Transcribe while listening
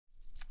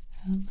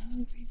Hello,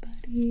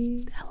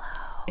 everybody.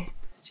 Hello.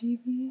 It's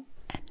Gibi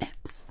and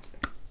Nips.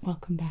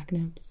 Welcome back,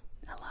 Nips.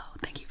 Hello.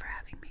 Thank you for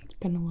having me. It's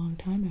been a long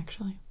time,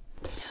 actually.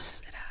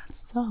 Yes, it has.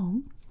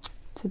 So,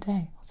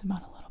 today, I'll zoom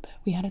out a little bit.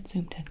 We had it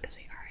zoomed in because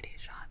we already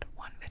shot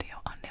one video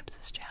on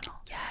Nips' channel.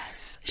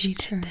 Yes, she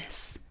did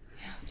this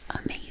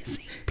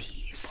amazing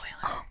piece. Spoiler.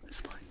 Oh,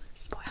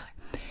 spoiler.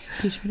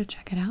 Be sure to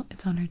check it out.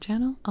 It's on her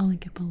channel. I'll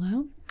link it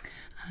below.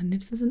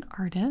 Nips is an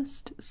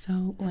artist,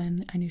 so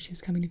when I knew she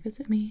was coming to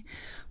visit me,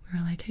 we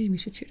were like, hey, we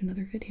should shoot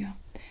another video.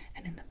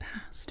 And in the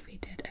past, we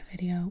did a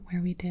video where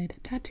we did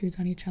tattoos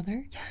on each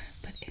other.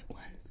 Yes. But it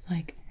was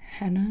like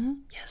henna.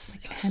 Yes,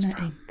 like it was henna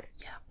from, ink.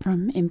 yeah,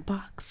 from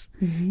Inbox.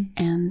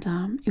 And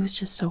it was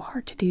just so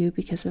hard to do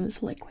because it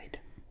was liquid.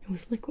 It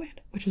was liquid,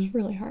 which is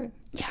really hard.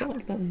 Yeah. I feel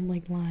like the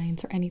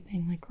lines or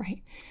anything, like,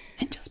 right.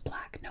 And just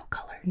black, no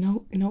colors.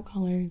 No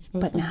colors. It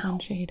was But like now. one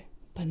shade.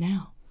 But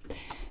now,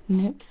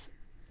 Nips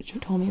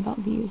told me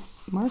about these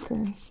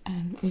markers,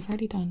 and we've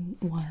already done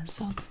one,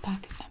 so the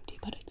pack is empty,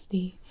 but it's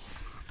the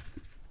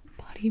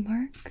Body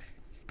Mark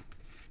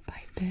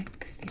by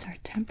Bic. These are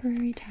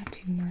temporary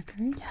tattoo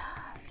markers.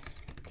 Yes.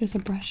 There's a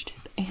brush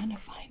tip and a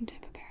fine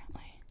tip,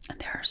 apparently. And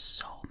there are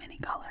so many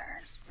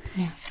colors.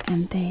 Yeah.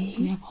 And they...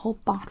 So we have a whole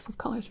box of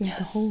colors. We have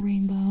the Yes. whole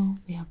rainbow.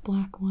 We have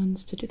black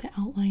ones to do the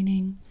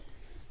outlining.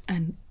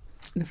 And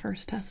the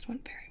first test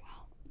went very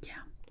well.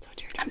 Yeah. So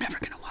it's your turn. I'm never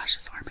going to wash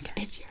this arm again.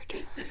 It's your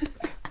turn.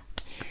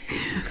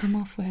 I come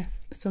off with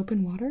soap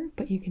and water,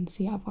 but you can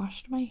see I've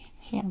washed my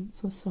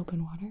hands with soap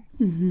and water.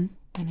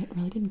 And it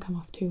really didn't come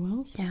off too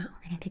well. So Yeah. we're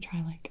going to have to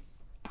try like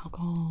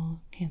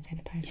alcohol, hand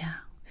sanitizer. Yeah.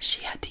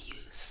 She had to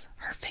use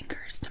her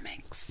fingers to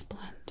mix.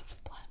 Blend.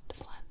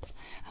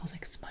 I was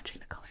like smudging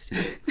the colors.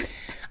 Yes.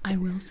 I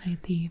will say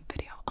the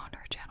video on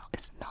our channel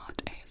is not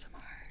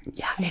ASMR.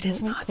 Yeah, So it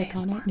is don't, not click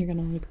on it ASMR. and you're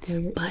gonna like blow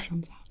your But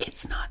earphones out.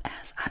 it's not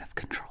as out of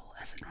control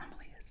as it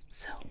normally is.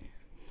 So,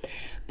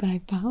 But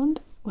I found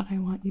what I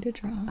want you to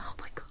draw, oh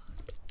my god.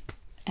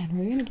 and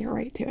we're gonna get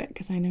right to it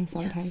because I know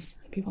sometimes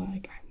people are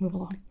like, all right, move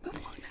along. Move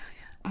along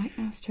now, I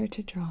asked her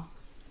to draw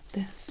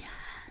this.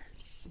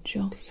 Yes.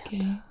 Josuke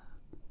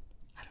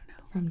I don't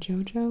know. from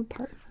Jojo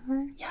Part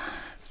 4.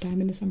 Yes.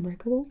 Diamond is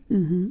Unbreakable.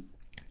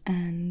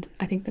 And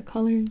I think the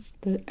colors,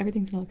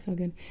 everything's gonna look so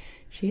good.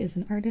 She is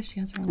an artist. She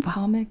has her own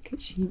comic.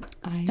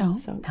 I am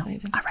so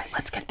excited. All right,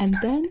 let's get And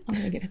started. then I'm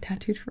gonna get a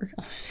tattooed for.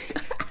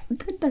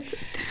 That's it.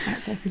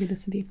 Alright, so I figured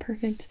this would be a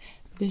perfect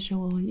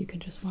visual. You can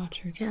just watch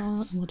her draw,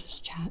 and we'll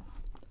just chat.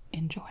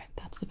 Enjoy.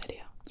 That's the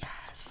video.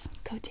 Yes.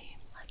 Go team.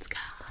 Let's go.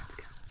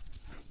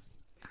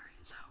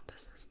 Alright, so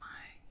this is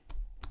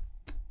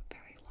my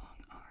very long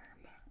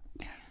arm.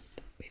 Yes.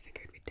 And we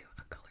figured we'd do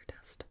a color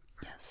test.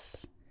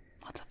 Yes.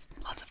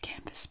 Lots of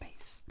canvas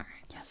space.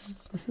 Alright,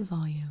 Yes. this is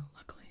all you,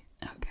 luckily.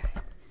 Okay.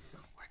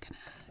 We're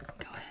gonna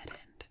go ahead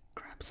and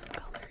grab some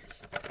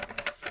colors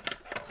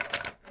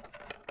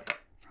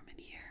from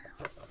in here.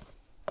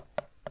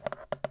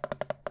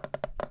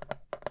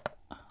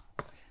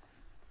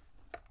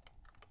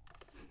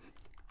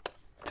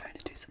 Trying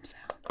to do some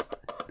sound.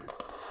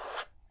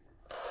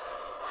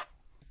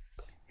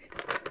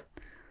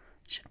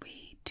 Should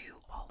we do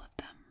all of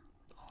them?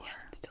 Or, Yeah,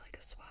 let's do like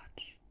a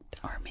swatch.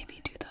 or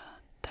maybe do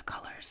the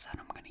colors that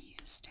I'm going to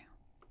use too?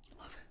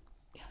 Love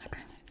it. Yeah,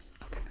 that's nice.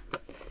 Okay.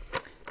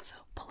 So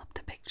pull up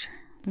the picture.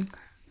 Okay.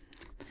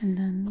 And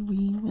then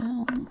we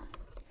will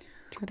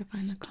Try to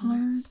find the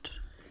color. start.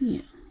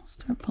 Yeah, we'll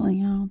start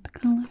pulling out the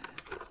colors.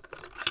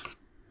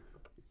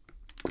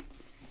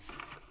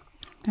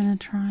 Gonna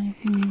try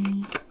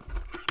the.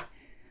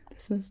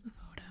 This is the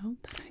photo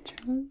that I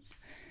chose.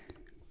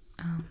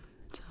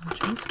 So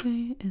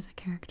Josuke is a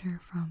character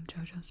from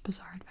JoJo's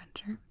Bizarre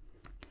Adventure.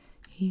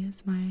 He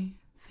is my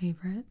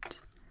favorite.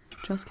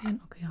 Josuke and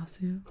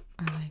Okuyasu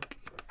are like,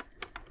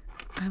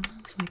 I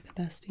love like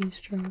the besties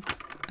trope.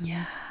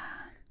 Yeah.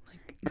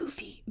 Like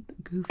Goofy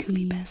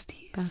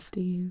besties.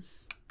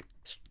 besties.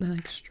 They're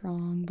like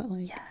strong, but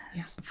like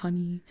yeah,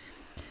 funny.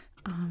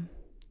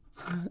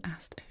 So I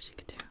asked if she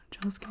could do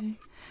Josuke.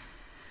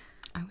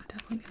 I would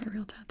definitely get a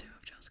real tattoo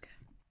of Josuke.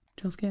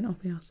 Josuke and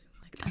Okuyasu.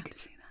 Like I could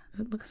see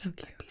that. it looks so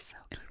cute. It'd be so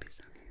It cute. would be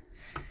so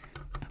cute.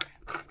 Okay.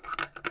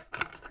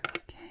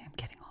 Okay, I'm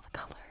getting all the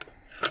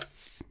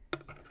colors.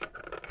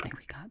 I think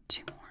we got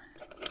 2 more.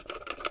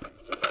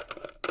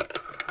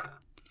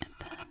 And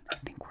then I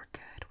think we're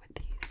good with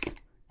these.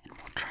 And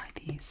we'll try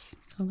these.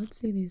 So let's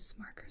see these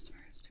markers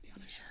first, if you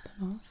want to show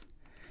them off.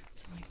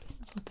 So like this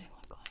is what they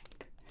look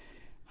like.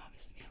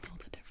 Obviously we have all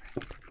the different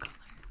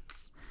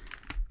colors.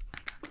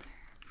 And then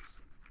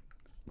there's,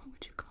 what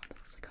would you call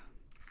those? Like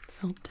a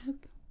felt tip?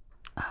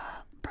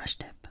 Brush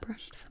tip.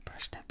 Brush. It's a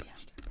brush tip, yeah.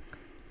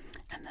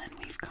 And then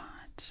we've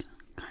got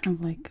kind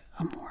of like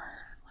a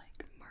more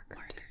like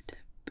marker tip.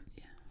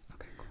 Yeah.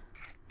 Okay, cool.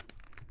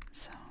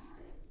 So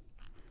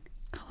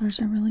colors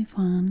are really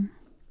fun.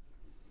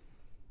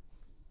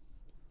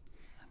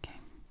 Okay.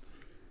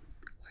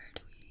 Where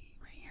do we?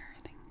 Right here,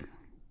 I think.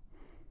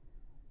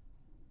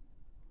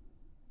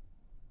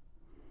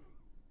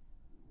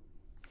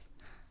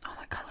 Oh,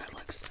 the color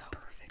looks so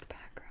Perfect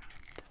background.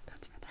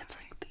 That's It's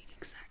like the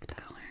exact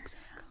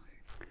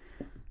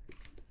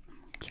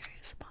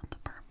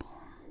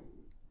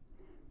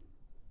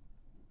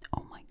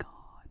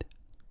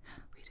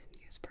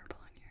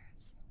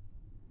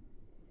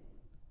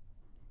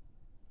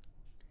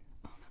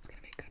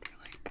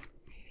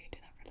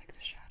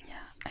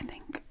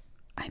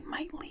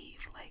might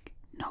leave like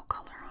no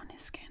color on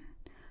his skin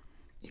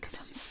because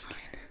I'm scared.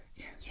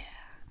 Yeah,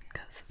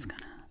 because it's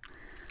gonna.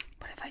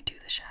 But if I do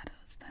the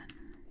shadows,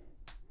 then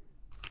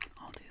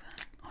I'll do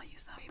that. I'll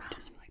use that. Maybe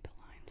just for like the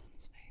lines on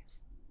his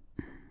face.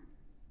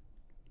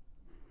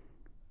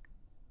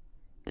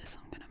 This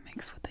I'm gonna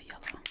mix with the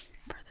yellow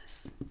for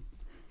this,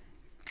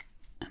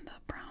 and the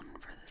brown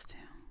for this too.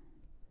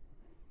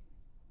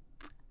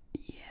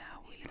 Yeah,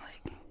 we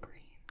like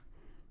green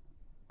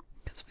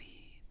because we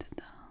did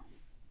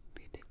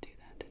do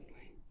that, didn't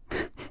we?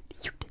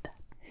 You did that.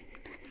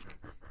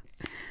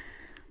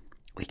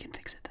 We can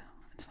fix it though.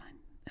 It's fine.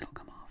 It'll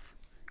come off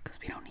because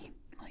we don't need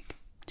like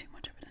too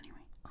much of it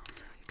anyway.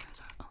 Also, you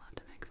guys aren't allowed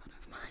to make fun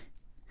of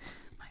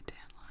my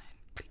tan line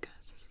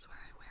because this is where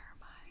I wear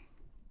my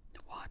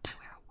watch. I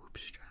wear a whoop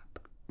strap.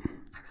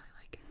 I really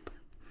like it.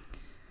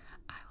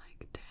 I like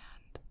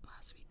tanned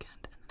last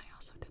weekend, and then I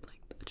also did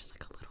like just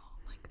like a little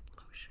like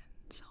lotion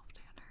self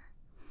tanner,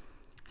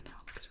 and now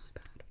it looks really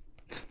bad.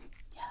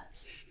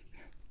 Yes.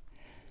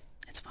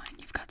 It's fine.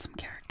 You've got some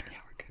character.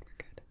 Yeah, we're good. We're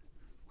good.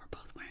 We're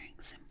both wearing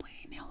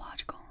Simply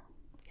Neological.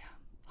 Yeah.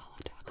 Hollow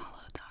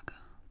Taco.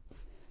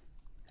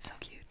 So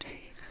cute.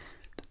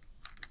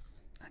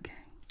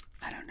 Okay.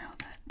 I don't know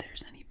that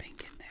there's any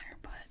pink in there,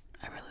 but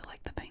I really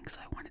like the pink, so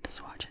I wanted to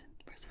swatch it.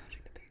 We're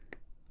swatching the pink.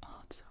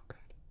 Oh, it's so good.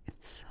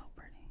 It's so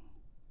pretty.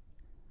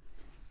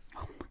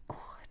 Oh my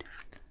god.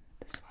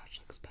 This swatch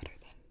looks better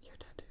than your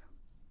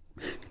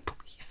tattoo.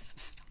 Please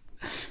stop.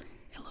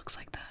 It looks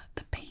like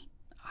the paint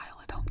aisle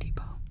at Home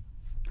Depot.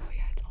 Oh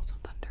yeah, it's also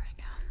thundering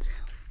out, so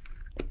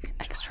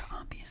extra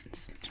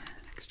ambience.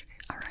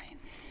 Alright.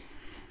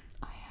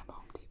 I am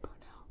Home Depot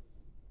now.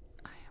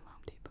 I am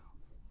Home Depot.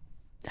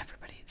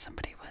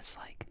 Somebody was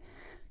like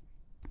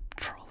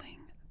trolling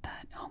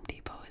that Home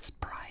Depot is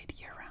Pride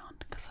year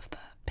round because of the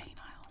paint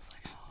aisles.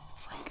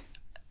 It's like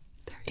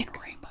they're in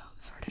rainbow,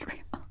 sorted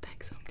rainbow.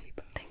 Thanks Home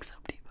Depot. Thanks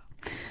Home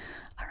Depot.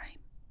 Alright,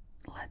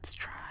 let's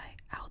try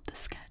out the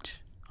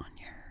sketch on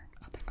your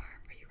other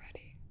arm. Are you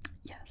ready?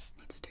 Yes.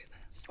 Let's do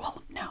this.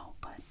 Well, no,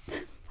 but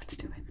let's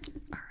do it.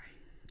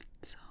 Alright.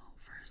 So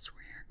first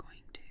we are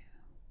going to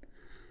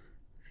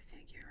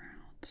figure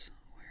out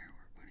where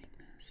we're putting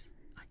this.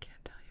 I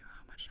can't tell you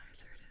how much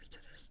nicer it is to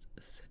just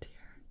sit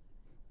here.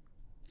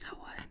 How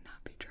what? And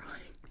not be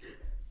drawing.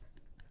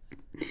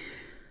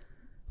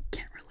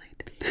 Can't relate.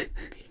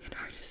 Being an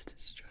artist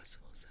is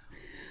stressful, so.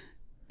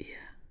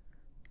 Yeah,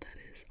 that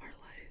is our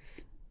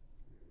life.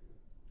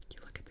 You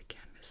look at the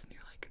canvas and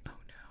you're like,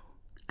 oh no.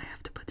 I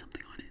have to put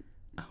something on it.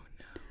 Oh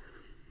no.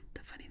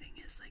 The funny thing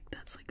is, like,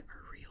 that's like a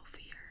real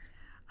fear.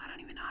 I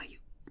don't even know how you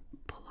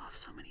pull off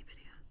so many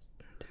videos.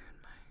 During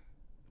my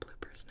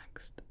bloopers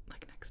next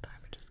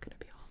time, it's just gonna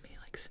be all me,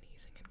 like,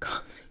 sneezing and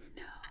coughing.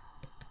 No.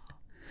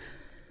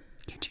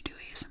 Can't you do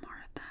ASMR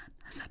at that?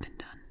 Has that been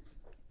done?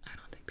 I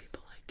don't think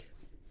people like it.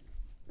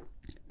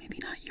 Maybe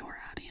not your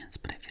audience,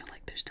 but I feel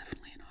like there's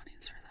definitely an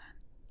audience for that.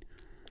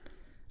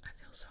 I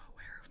feel so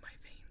aware of my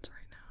veins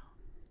right now.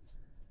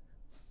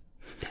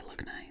 They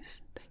look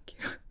nice. Thank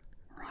you.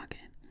 Rock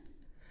it.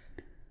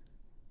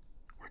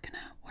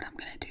 What I'm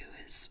gonna do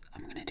is,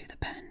 I'm gonna do the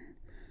pen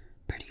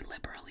pretty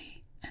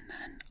liberally, and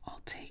then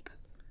I'll take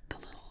the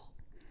little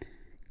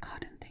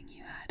cotton thing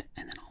you had,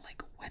 and then I'll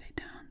like wet it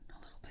down a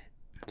little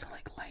bit to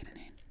like lighten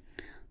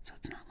it, so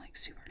it's not like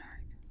super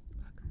dark.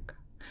 Okay.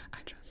 I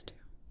trust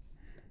you.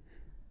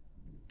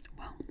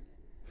 Well,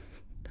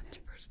 that's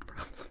your first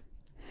problem.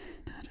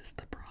 That is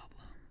the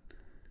problem.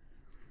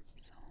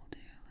 So we'll do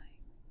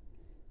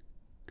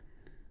like,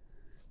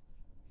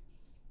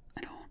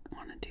 I don't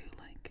want to do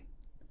like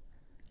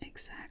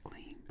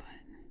exactly, but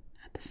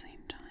at the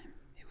same time,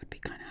 it would be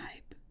kind of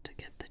hype to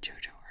get the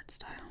Jojo art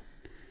style.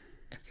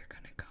 If you're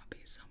gonna copy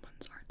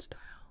someone's art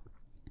style,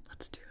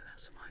 let's do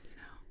this one, you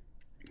know?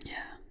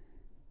 Yeah.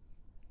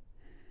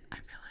 I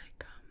feel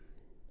like,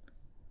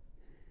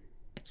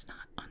 it's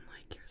not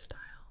unlike your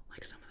style,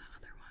 like some of the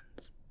other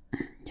ones.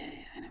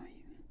 Yeah, I know what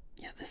you mean.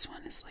 Yeah, this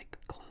one is like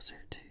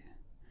closer to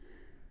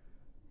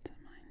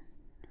mine,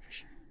 for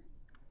sure.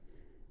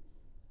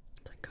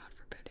 It's like, God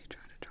forbid you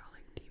try to draw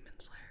like Demon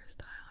Slayer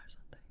style or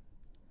something.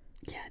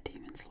 Yeah,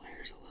 Demon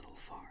Slayer's a little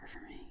far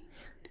for me.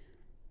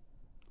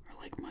 Or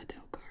like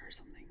Madoka or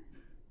something.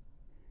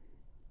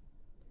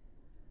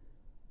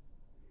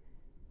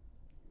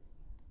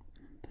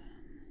 And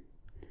then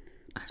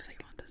I really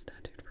want this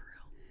tattooed for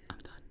real. I'm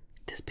done.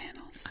 This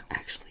panel's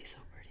actually so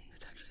pretty.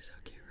 It's actually so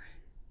cute,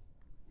 right?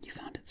 You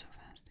found it so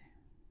fast, dude.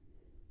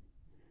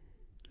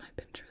 My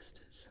Pinterest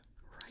is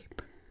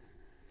ripe.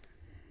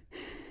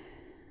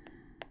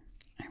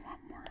 I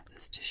want more of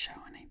this to show,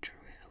 and I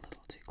drew it a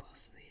little too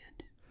close to the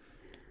edge.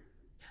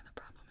 Yeah, the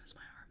problem is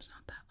my arm's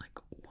not that like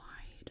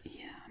wide.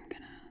 Yeah, I'm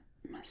gonna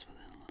mess with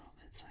it a little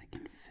bit so I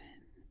can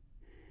fit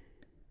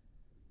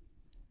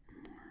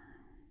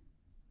more.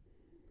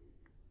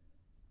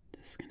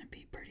 This is gonna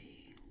be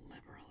pretty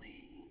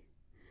liberally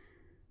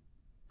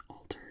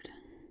altered.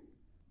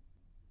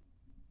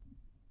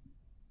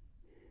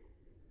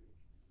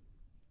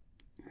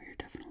 We're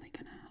definitely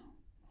gonna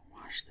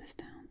wash this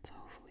down, so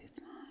hopefully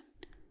it's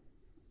not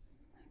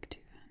like too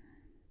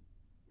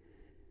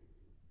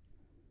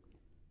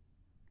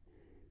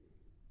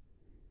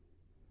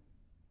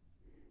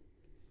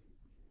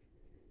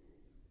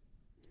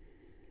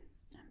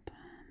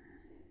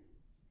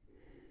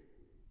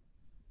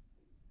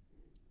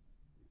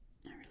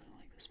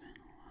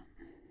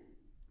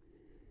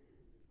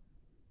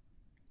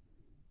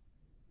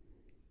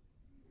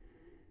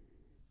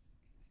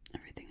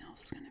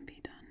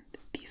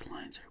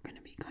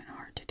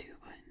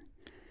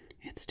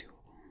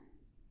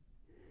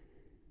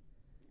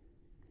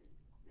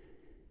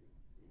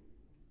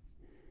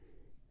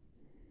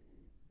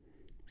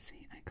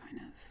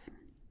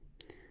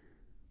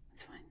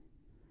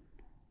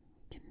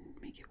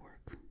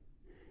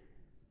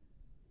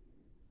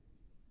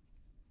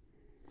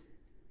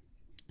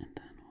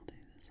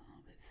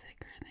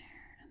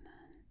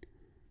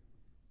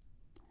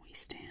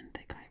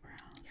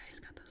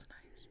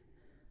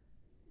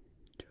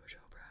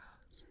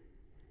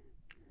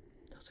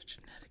Those are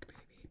genetic,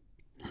 baby.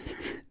 Those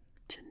are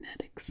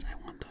genetics. I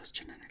want those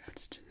genetics.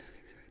 That's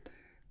genetics right there.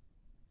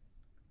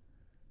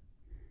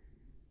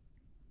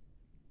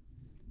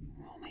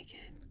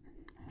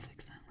 We'll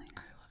fix that later.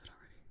 I love it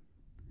already.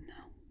 No.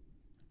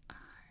 I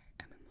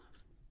am in love.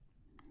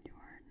 You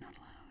are not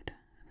allowed.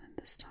 And then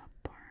this top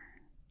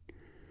part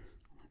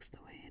looks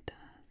the way it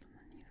does. And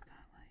then you've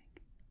got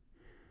like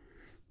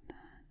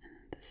that. And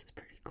then this is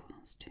pretty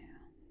close too.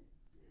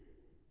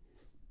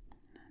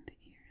 And then the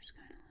ear's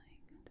kind of like...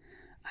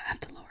 I have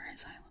to lower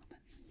his eye a little bit.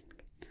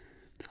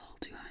 It's a little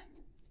too high.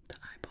 The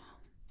eyeball?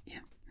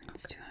 Yep,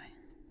 it's too high.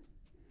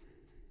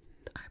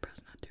 The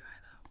eyebrow's not too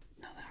high though.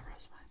 No, the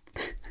eyebrow's fine.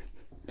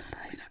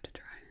 We'd have to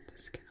dry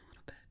the skin a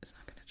little bit. It's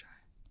not gonna dry.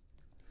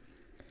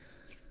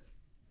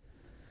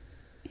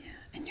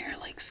 Yeah, and your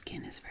like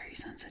skin is very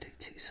sensitive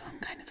too, so I'm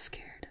kind of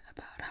scared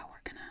about how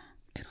we're gonna...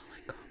 It'll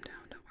like calm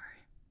down, don't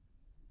worry.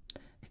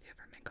 If you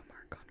ever make a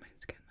mark on my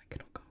skin, like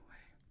it'll go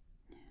away.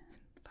 Yeah.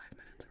 In 5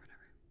 minutes or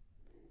whatever.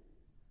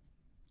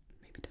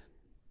 Maybe 10.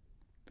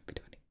 Maybe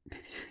 20.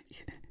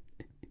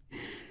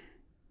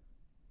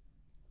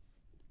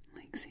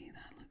 Like, see,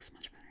 that looks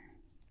much better.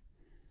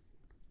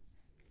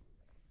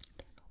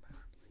 Turn all my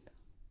arms like that.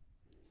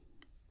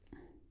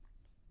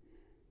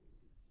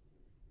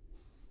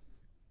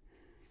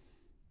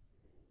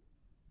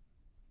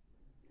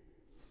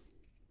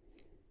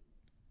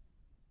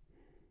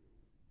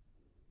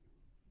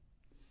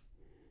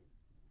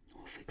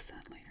 We'll fix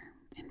that later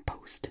in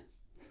post.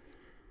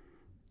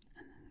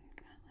 And then we've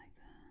got like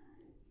that.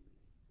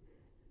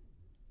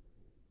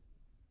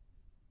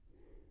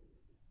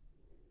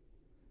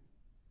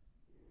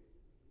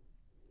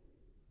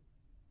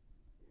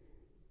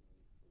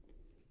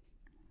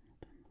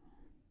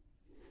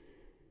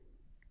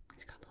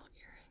 He's got a little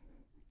earring.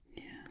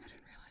 Yeah. I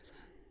didn't realize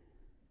that.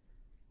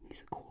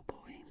 He's a cool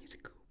boy. He's a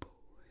cool boy.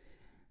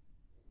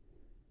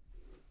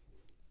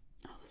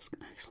 Oh, this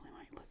actually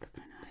might look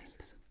kind of hype.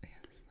 This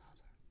is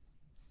awesome.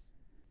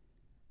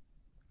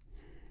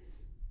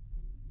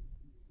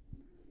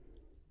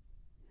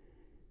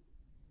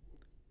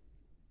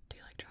 Do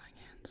you like drawing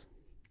hands?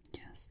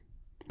 Yes.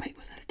 Wait,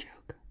 was that a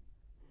joke?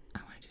 I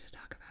wanted you to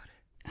talk about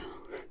it.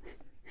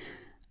 Oh.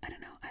 I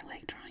don't know. I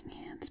like drawing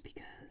hands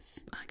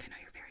because... Like, I know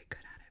you're very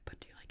good at it, but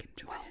do you like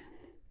enjoy Well,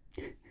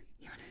 it?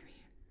 You know what I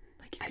mean?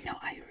 Like, I know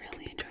I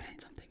really enjoy good it.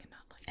 at something and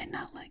not like And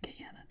not like it,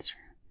 yeah, that's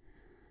true.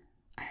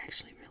 I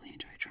actually really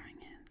enjoy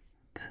drawing hands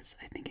because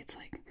I think it's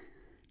like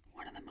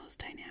one of the most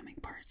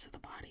dynamic parts of the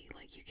body.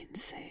 Like, you can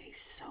say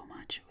so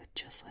much with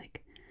just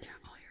like... Yeah,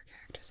 all your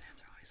characters'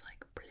 hands are always like...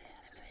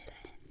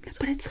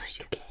 But it's like...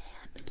 You can.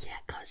 Yeah,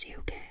 cause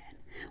you can.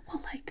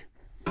 Well, like,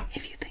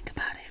 if you think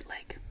about it,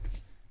 like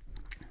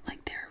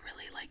there are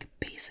really like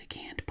basic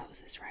hand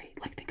poses, right?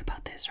 Like, think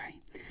about this, right?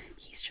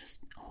 He's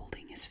just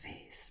holding his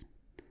face.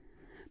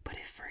 But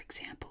if, for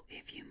example,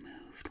 if you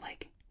moved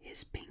like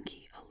his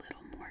pinky a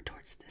little more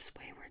towards this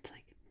way where it's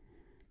like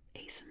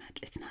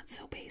asymmetric, it's not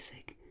so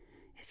basic.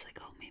 It's like,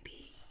 oh,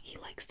 maybe he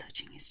likes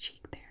touching his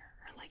cheek there,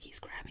 or like he's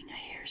grabbing a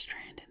hair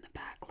strand in the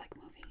back, like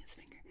moving his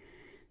finger.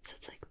 So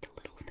it's like the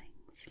little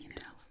things, you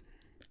know?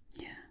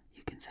 Yeah,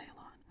 you can say a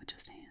lot with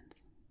just hands.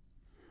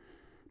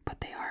 But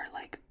they are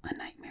like a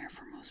nightmare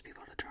for most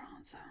people to draw,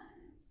 so.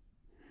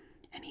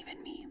 And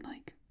even me,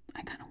 like,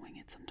 I kind of wing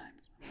it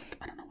sometimes. Like,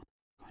 I don't know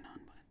what's going on,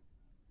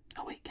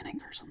 but. Oh, wait, can I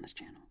curse on this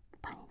channel?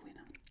 Probably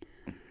not.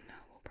 No,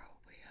 we'll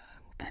probably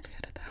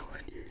edit that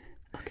one.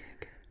 Okay.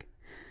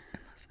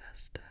 Unless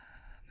Vest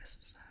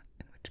misses that,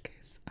 in which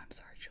case, I'm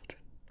sorry, children.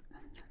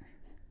 That's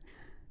alright.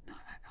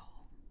 Not at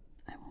all.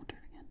 I won't do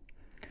it again.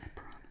 I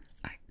promise.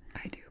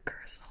 I do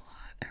curse a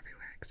lot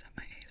everywhere except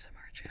my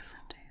ASMR channel.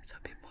 So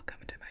people will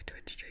come into my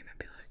Twitch stream and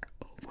be like,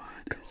 oh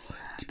my god, what's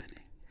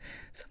happening?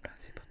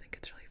 Sometimes people think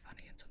it's really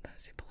funny and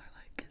sometimes people are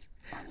like,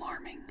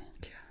 alarming.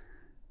 Yeah.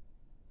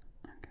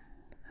 Okay.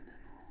 And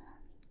then we'll...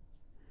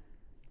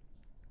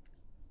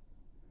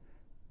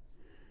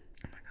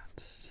 Oh my god,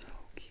 so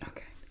cute.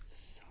 Okay.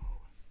 So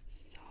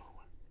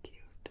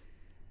cute.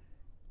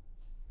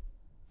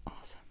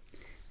 Awesome.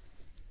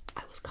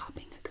 I was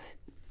copying a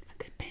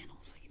good panel,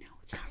 so you know,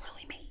 it's not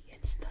really me.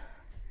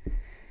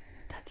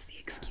 That's the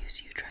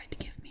excuse you tried to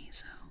give me,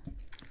 so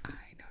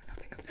I know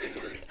nothing of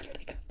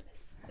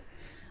this.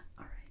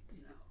 Alright,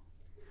 so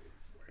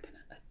we're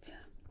gonna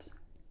attempt.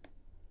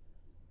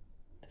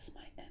 This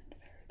might end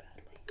very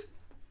badly.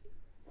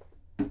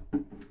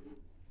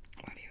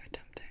 What are you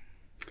attempting?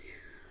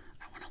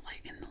 I want to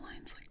lighten the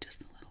lines like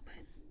just a little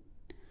bit.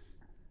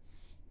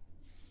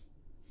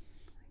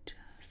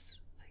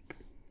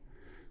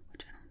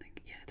 Which I don't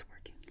think, yeah, it's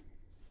working.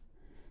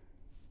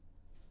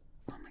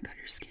 Oh my god,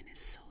 your skin is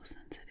so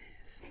sensitive.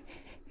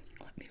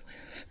 Let me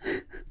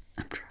live.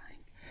 I'm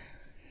trying.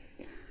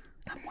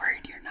 I'm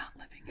worried you're not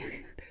living.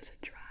 There's a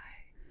dry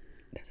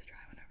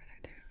one over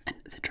there too. And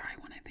the dry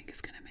one I think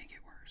is gonna make it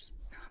worse.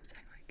 No, I'm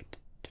saying like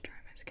to dry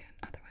my skin.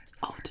 Otherwise,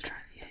 Oh, to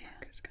dry, yeah.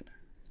 is gonna.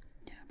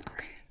 Yeah, but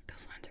Okay,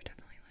 those lines are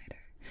definitely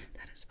lighter.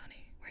 That is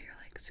funny. Where you're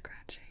like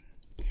scratching.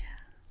 yeah.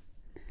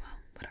 Well,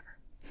 whatever.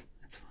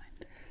 That's fine.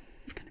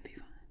 It's gonna be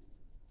fine.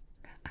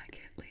 I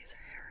can't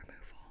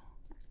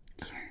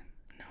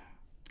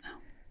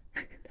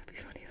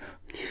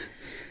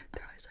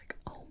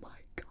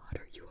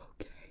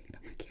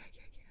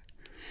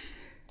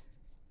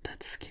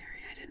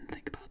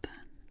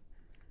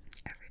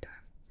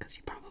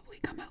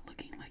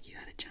like you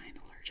had a giant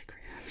allergic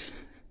reaction.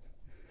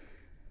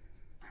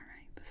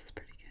 Alright, this is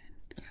pretty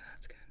good. Yeah,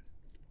 that's good.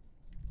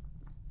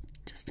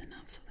 Just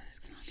enough so that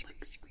it's not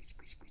like squeeze.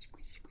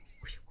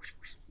 Okay.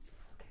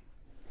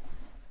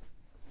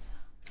 So,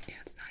 yeah,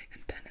 it's not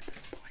even pen at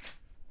this point.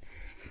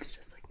 It's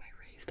just like my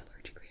raised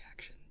allergic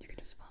reaction. You can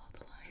just follow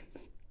the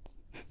lines.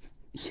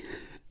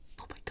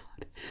 Oh my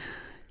god.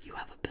 You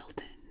have a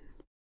built-in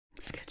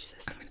sketch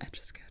system. I'm an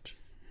Etch-a-Sketch.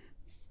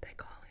 They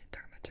call it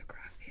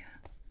dermatographia.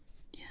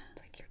 Yeah.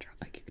 It's like you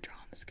draw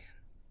on the skin.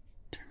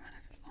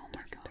 Oh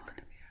my god.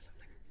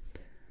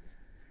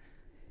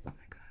 Oh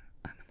my god,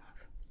 I'm in love.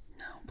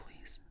 No,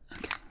 please.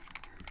 Okay.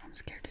 I'm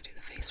scared to do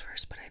the face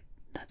first, but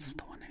that's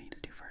the one I need to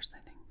do first, I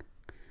think.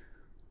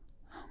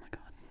 Oh my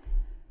god.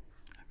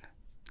 Okay.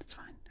 It's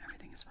fine.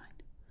 Everything is fine.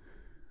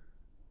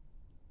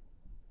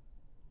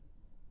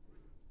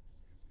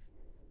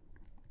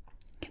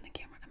 Can the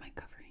camera, am I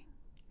covering?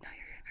 No,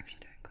 you're actually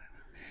doing quite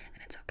well.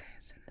 And it's okay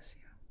as soon as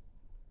you...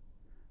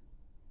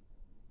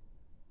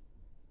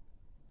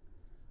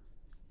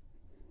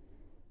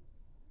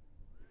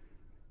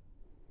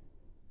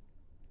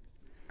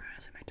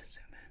 Alright, so I might just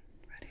zoom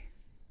in. Ready?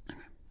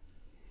 Okay.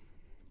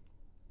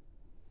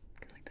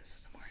 Because, like, this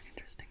is the more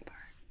interesting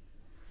part.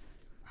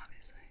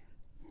 Obviously.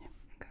 Yeah.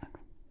 Okay.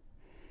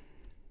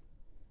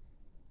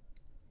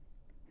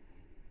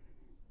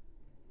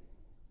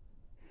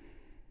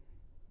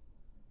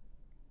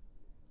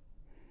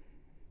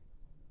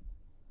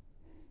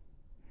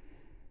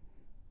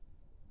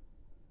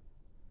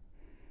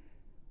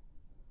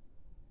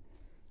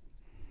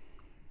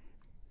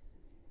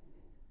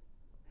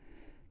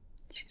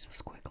 She's a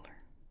squiggler.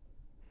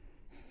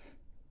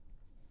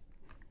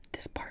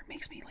 This part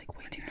makes me like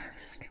way too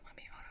nervous. Okay, let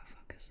me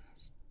autofocus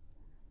this.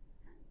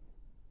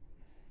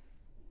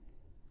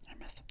 I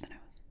messed up the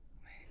nose.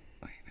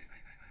 Wait.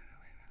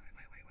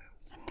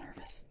 I'm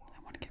nervous.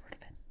 I want to get rid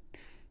of it.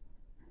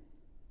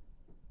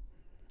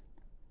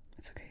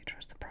 It's okay.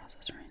 Trust the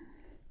process, right?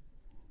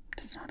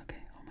 It's not okay.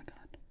 Oh my god.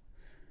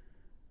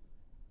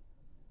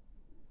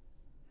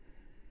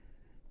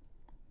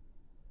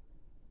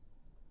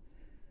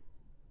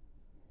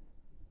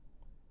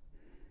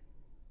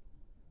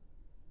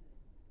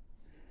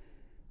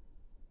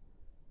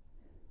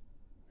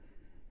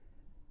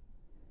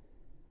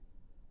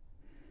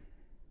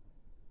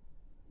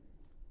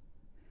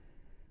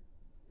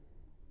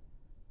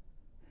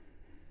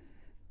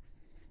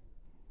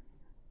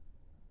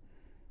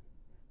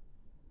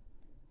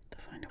 To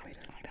find a way to...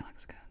 That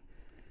looks good.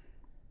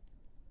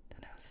 The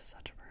nose is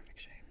such a perfect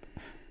shape.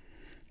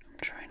 I'm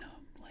trying to,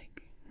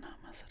 like,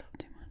 not mess it up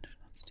too much.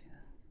 Let's do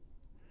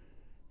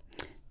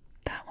that.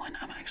 That one,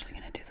 I'm actually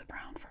going to do the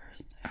brown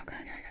first. Okay,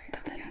 yeah. The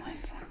thin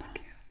lines on Thank top.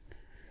 you.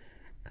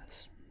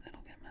 Because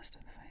it'll get messed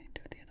up if I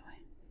do it the other way.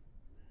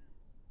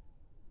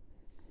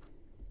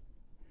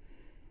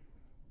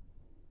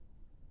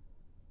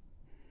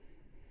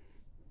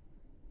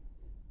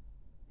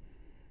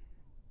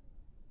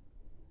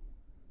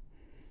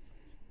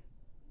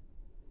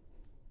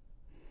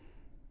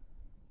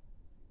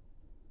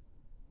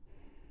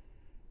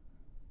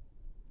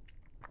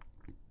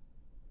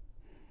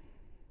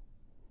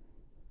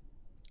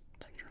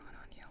 It's like drawing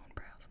on your own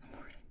brows in the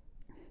morning.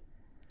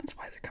 That's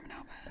why they're coming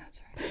out bad. That's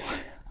right.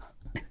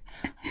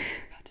 I was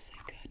about to say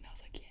good, and I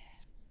was like, yeah.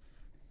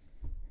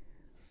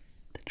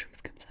 The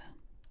truth comes out.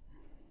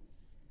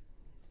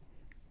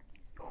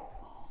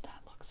 Oh,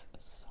 that looks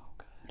so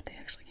good. They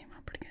actually came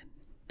out pretty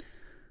good.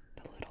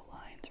 The little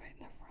lines right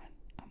in the front.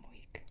 I'm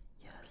weak.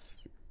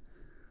 Yes.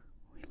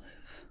 We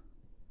live.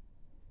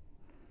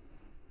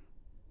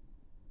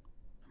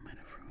 I might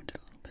have ruined it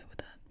a little bit with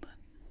that, but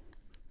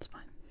it's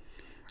fine.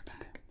 We're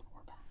back. Okay,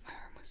 we're back. My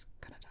arm was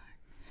gonna die.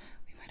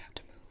 We might have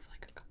to move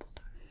like a couple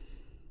times.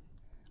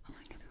 I'm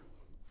like,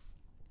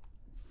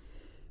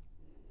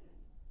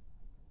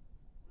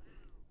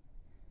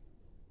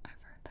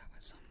 I've heard that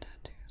with some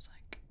tattoos,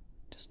 like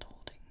just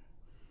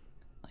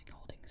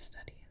holding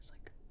steady is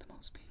like the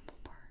most painful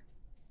part.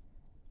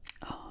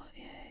 Oh,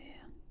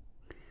 yeah.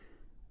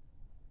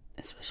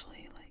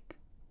 Especially, like,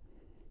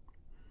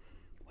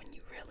 when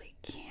you really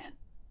can't,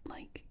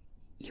 like,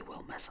 you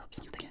will mess up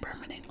something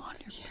permanent on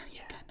your...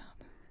 You cannot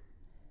move.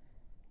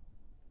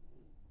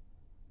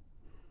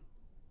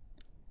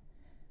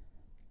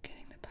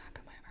 Getting the back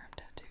of my arm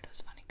tattooed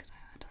was funny because I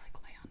had to like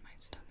lay on my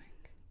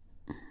stomach.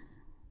 I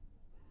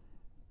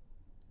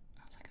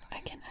was like, oh, I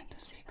can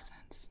this see makes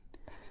sense.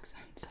 That makes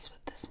sense. Because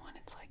with this one,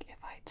 it's like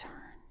if I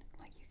turn,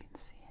 like you can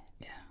see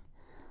it. Yeah.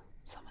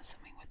 So I'm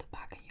assuming with the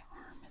back of your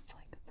arm, it's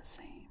like the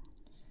same.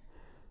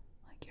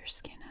 Like your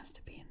skin has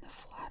to be in the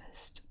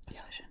flattest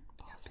position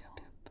possible.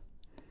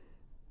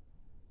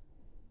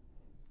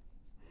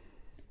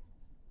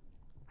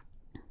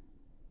 Yep.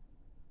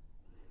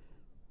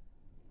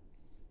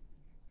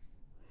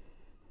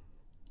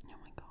 Oh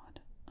my god,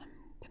 I'm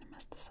gonna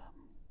mess this up.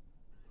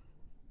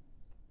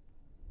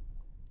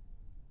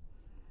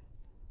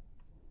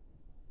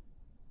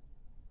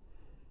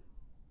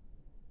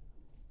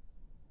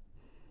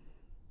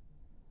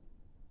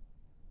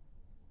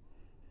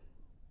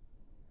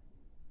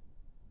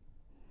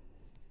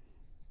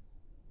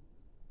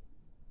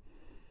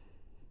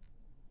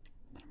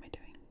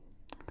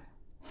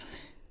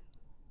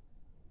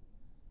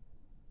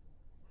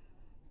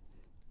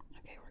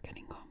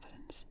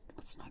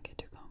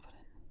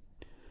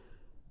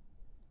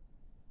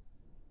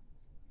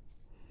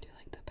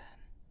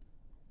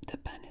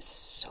 is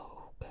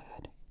so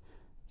good.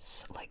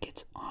 So, like,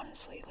 it's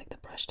honestly like the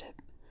brush tip.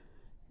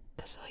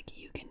 Because, like,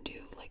 you can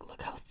do, like,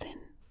 look how thin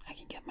I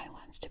can get my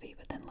lens to be,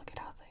 but then look at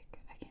how thick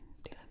I can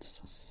do that. That's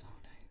so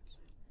nice.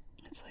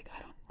 It's like,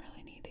 I don't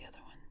really need the other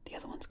one. The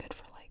other one's good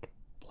for, like,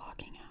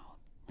 blocking out,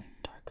 like,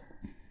 darker.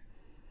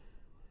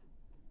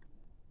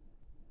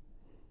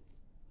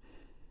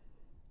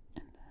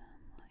 And then,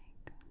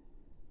 like...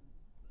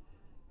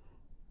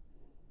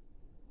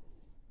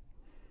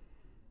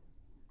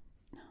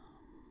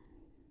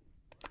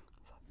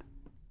 fuck.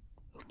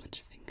 Oops.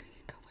 Which finger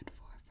you going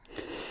for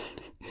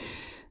first?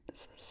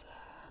 This is,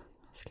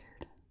 I'm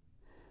scared.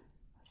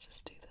 Let's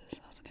just do this.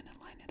 I was gonna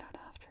line it out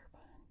after,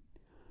 but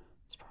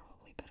it's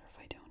probably better if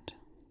I don't.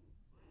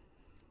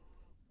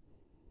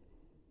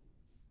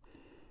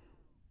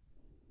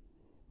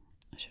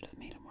 I should have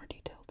made a more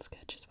detailed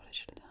sketch is what I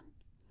should have done.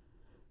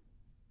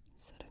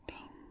 Instead of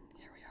being...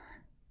 Here we are.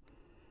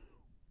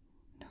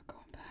 No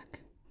going back.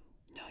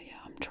 No, yeah,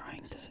 I'm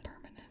trying this to... This is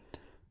permanent.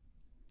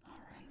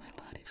 Alright. On my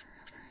body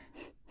forever.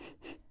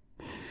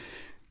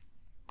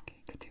 Okay,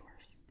 could be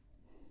worse.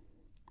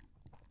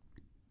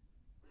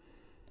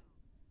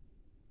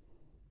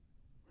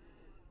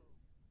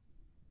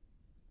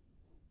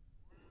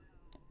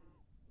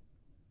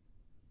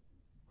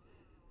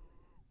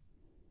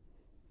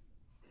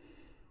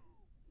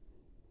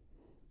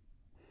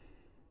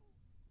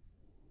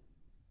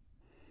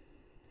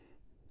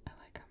 I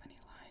like how many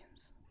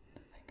lines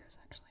the fingers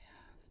actually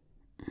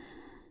have.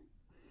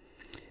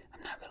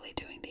 I'm not really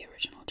doing the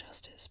original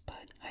justice,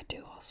 but I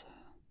do also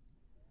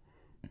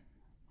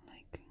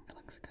like... It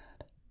looks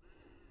good.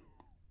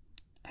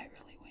 I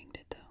really winged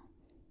it though.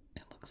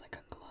 It looks like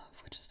a glove,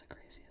 which is the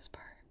craziest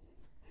part.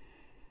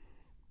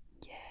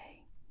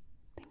 Yay.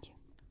 Thank you.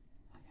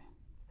 Okay.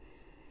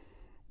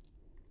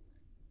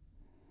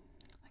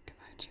 Like if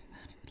I drew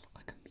that, it would look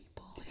like a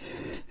meatball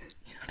hand.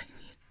 You know what I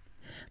mean?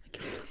 Like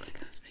it would look like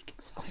I was making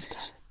sausage.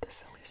 The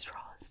silly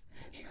straws.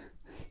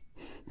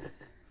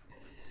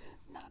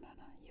 No.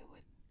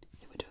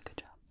 You would do a good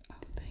job. Oh,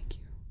 thank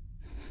you.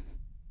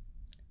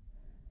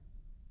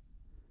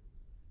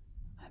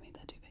 I made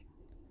that too big.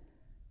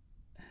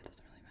 It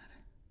doesn't really matter.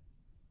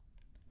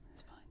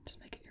 It's fine. Just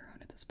make it your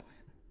own at this point.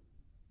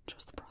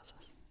 Trust the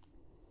process.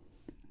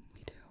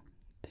 We do.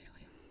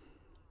 Daily.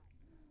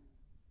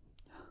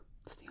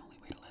 It's the only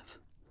way to live.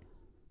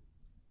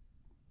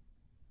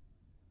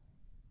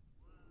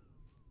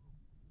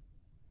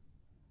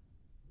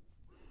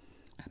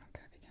 I don't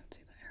care if you can't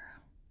see the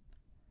arrow.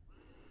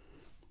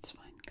 It's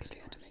fine. Because we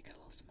had to make it a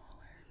little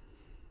smaller.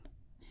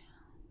 Yeah.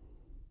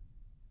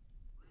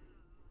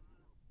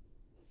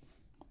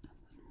 And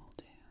then we'll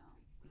do...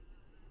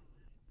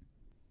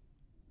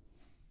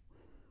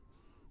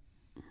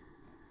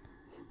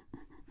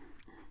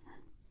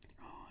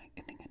 Oh,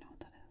 I think I know what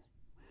that is.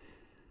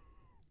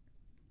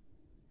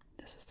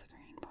 This is the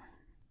green part.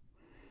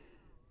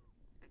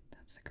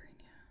 That's the green,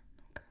 yeah.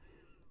 Okay.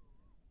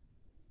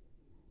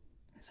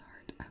 His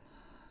heart. I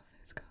love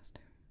his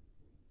costume.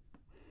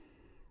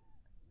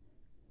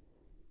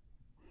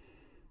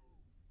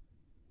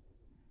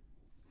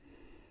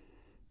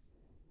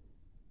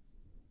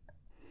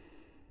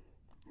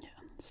 Yeah,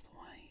 and that's the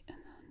white, and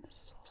then this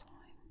is also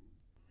white.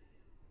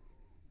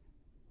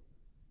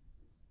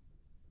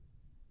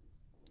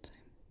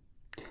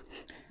 Same.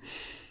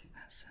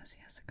 That says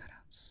he has to cut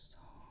out so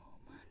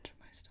much of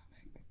my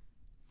stomach.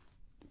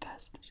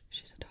 Best.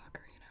 She's a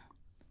talker, you know.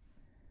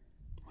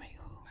 Wait,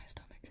 who? My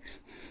stomach.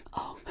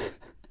 Oh.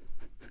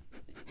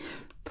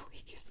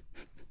 Please.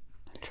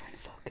 I'm trying to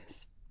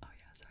focus. Oh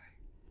yeah, sorry.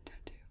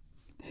 Tattoo.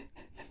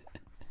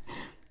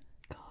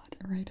 God.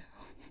 Righto.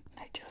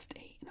 I just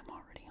ate and I'm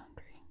already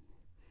hungry.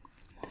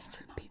 More This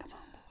did not pizza.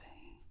 come out the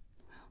way.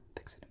 Well,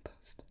 fix it in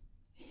post.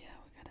 Yeah,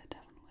 we gotta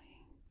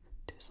definitely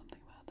do something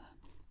about that.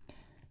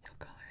 You'll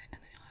color it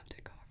and then you'll have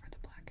to go over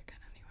the black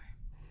again anyway.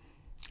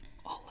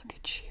 Oh, look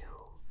at you.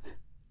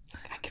 It's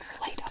like I can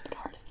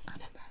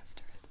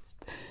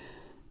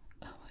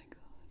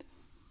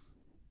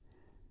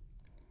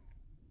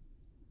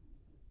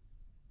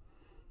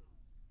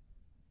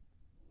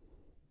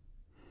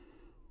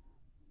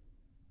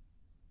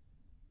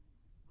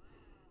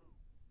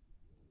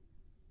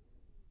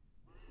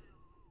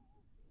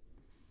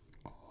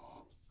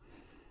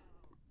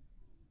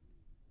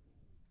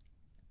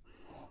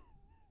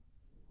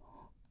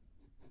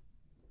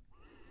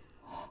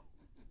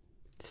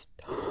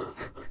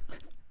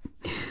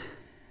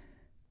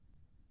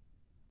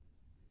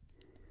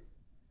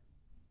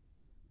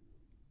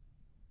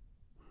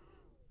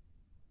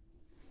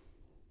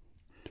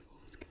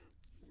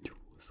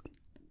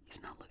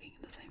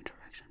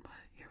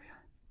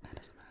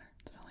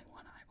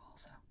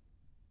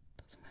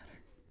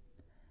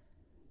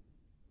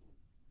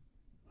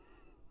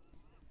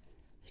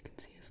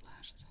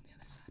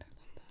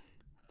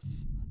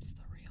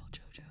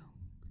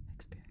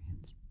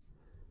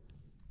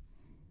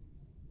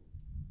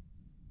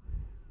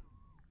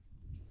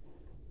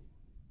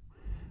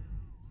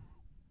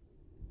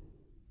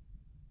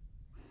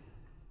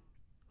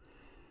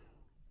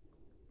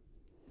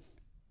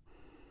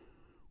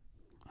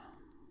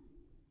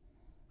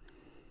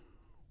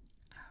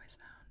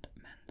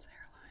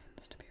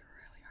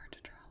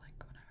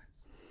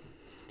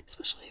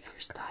Especially if you're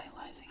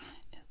stylizing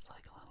it, it's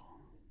like a little...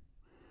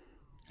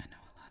 I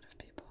know a lot of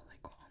people like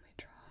will only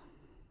draw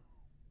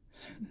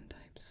certain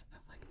types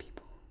of like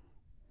people,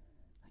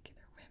 like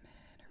either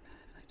women or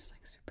men, like just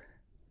like super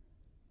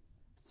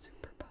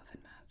buff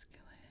and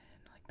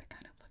masculine, like the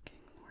kind of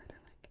looking, or they're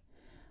like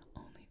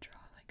only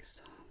draw like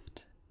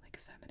soft, like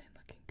feminine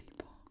looking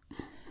people,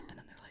 and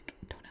then they're like,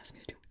 don't ask me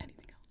to do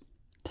anything else.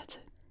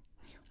 That's it.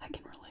 I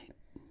can relate.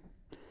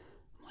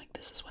 I'm like,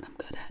 this is what I'm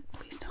good at.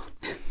 Please don't.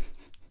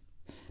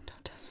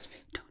 Don't test me.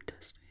 Don't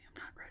test me. I'm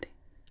not ready.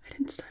 I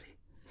didn't study.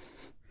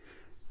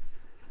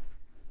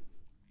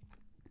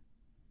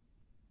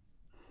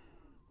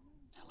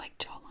 I like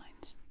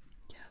jawlines.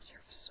 Yes,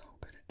 you're so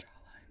good at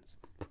jawlines.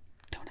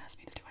 Don't ask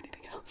me to do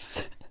anything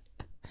else.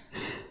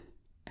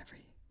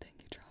 Everything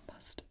you draw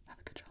must have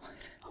a good jawline.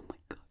 Oh my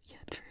god, yeah,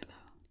 true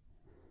though.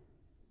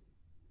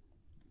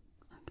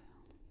 Okay.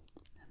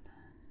 And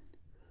then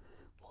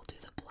we'll do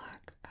the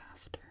black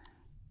after.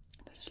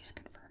 This is just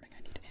confirming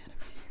I need anime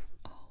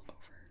all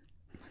over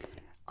my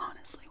body.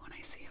 Honestly, when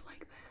I see it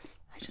like this,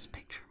 I just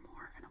picture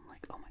more and I'm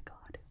like, oh my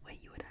god, wait,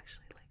 you would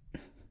actually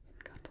like...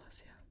 God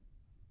bless you.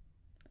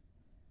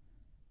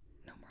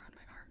 No more on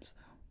my arms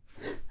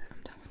though.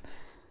 I'm done with that.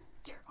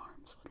 Your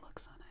arms would look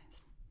so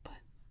nice, but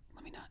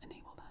let me not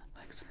enable that.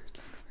 Legs first,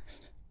 legs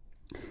first.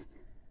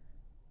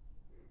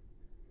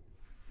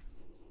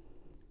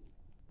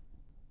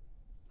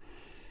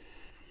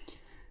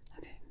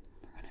 Okay,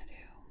 we're gonna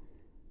do...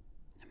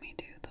 Let me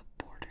do the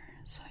border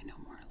so I know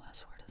more or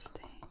less where to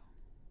stay.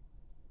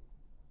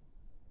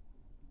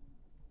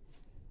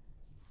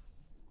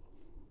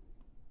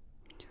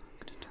 Do you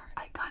want me to start?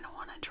 I kind of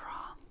want to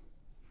draw.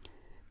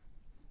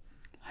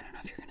 I don't know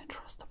if you're going to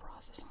trust the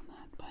process on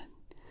that, but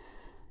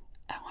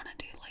I want to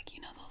do like,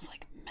 you know, those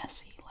like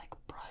messy like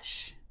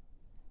brush.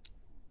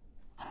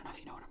 I don't know if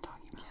you know what I'm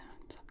talking about.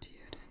 Yeah, it's up to you.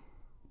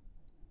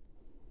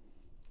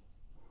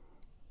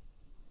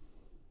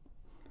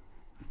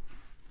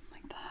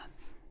 Like that.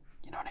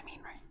 You know what I mean,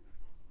 right?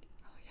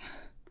 Oh yeah.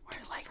 Where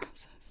Trust like the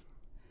process.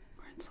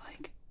 where it's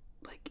like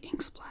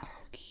ink splatter.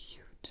 Oh,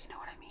 cute. You know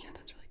what I mean? Yeah,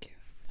 that's really cute.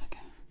 Okay.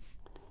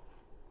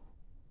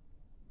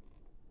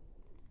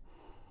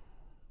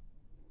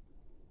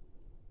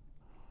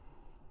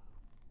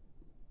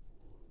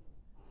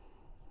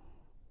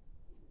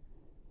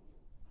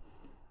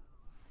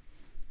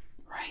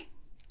 Right?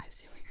 I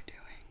see what you're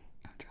doing.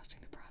 I'm trusting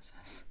the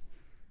process.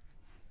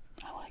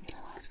 I like it a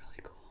lot. It's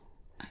really cool.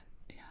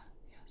 Yeah,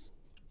 yes.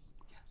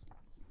 Yes.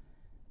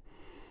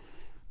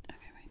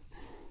 Okay, wait.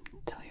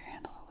 Tell your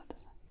hand a little bit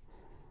this one.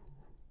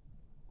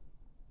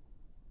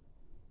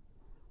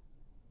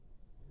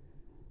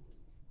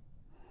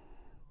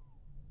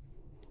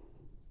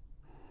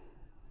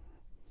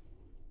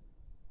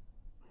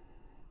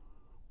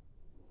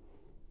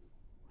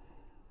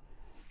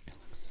 It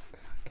looks so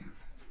good on camera.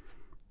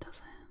 Does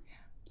it? Yeah.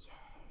 Yay.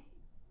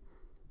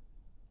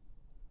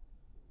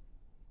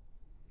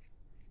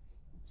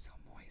 So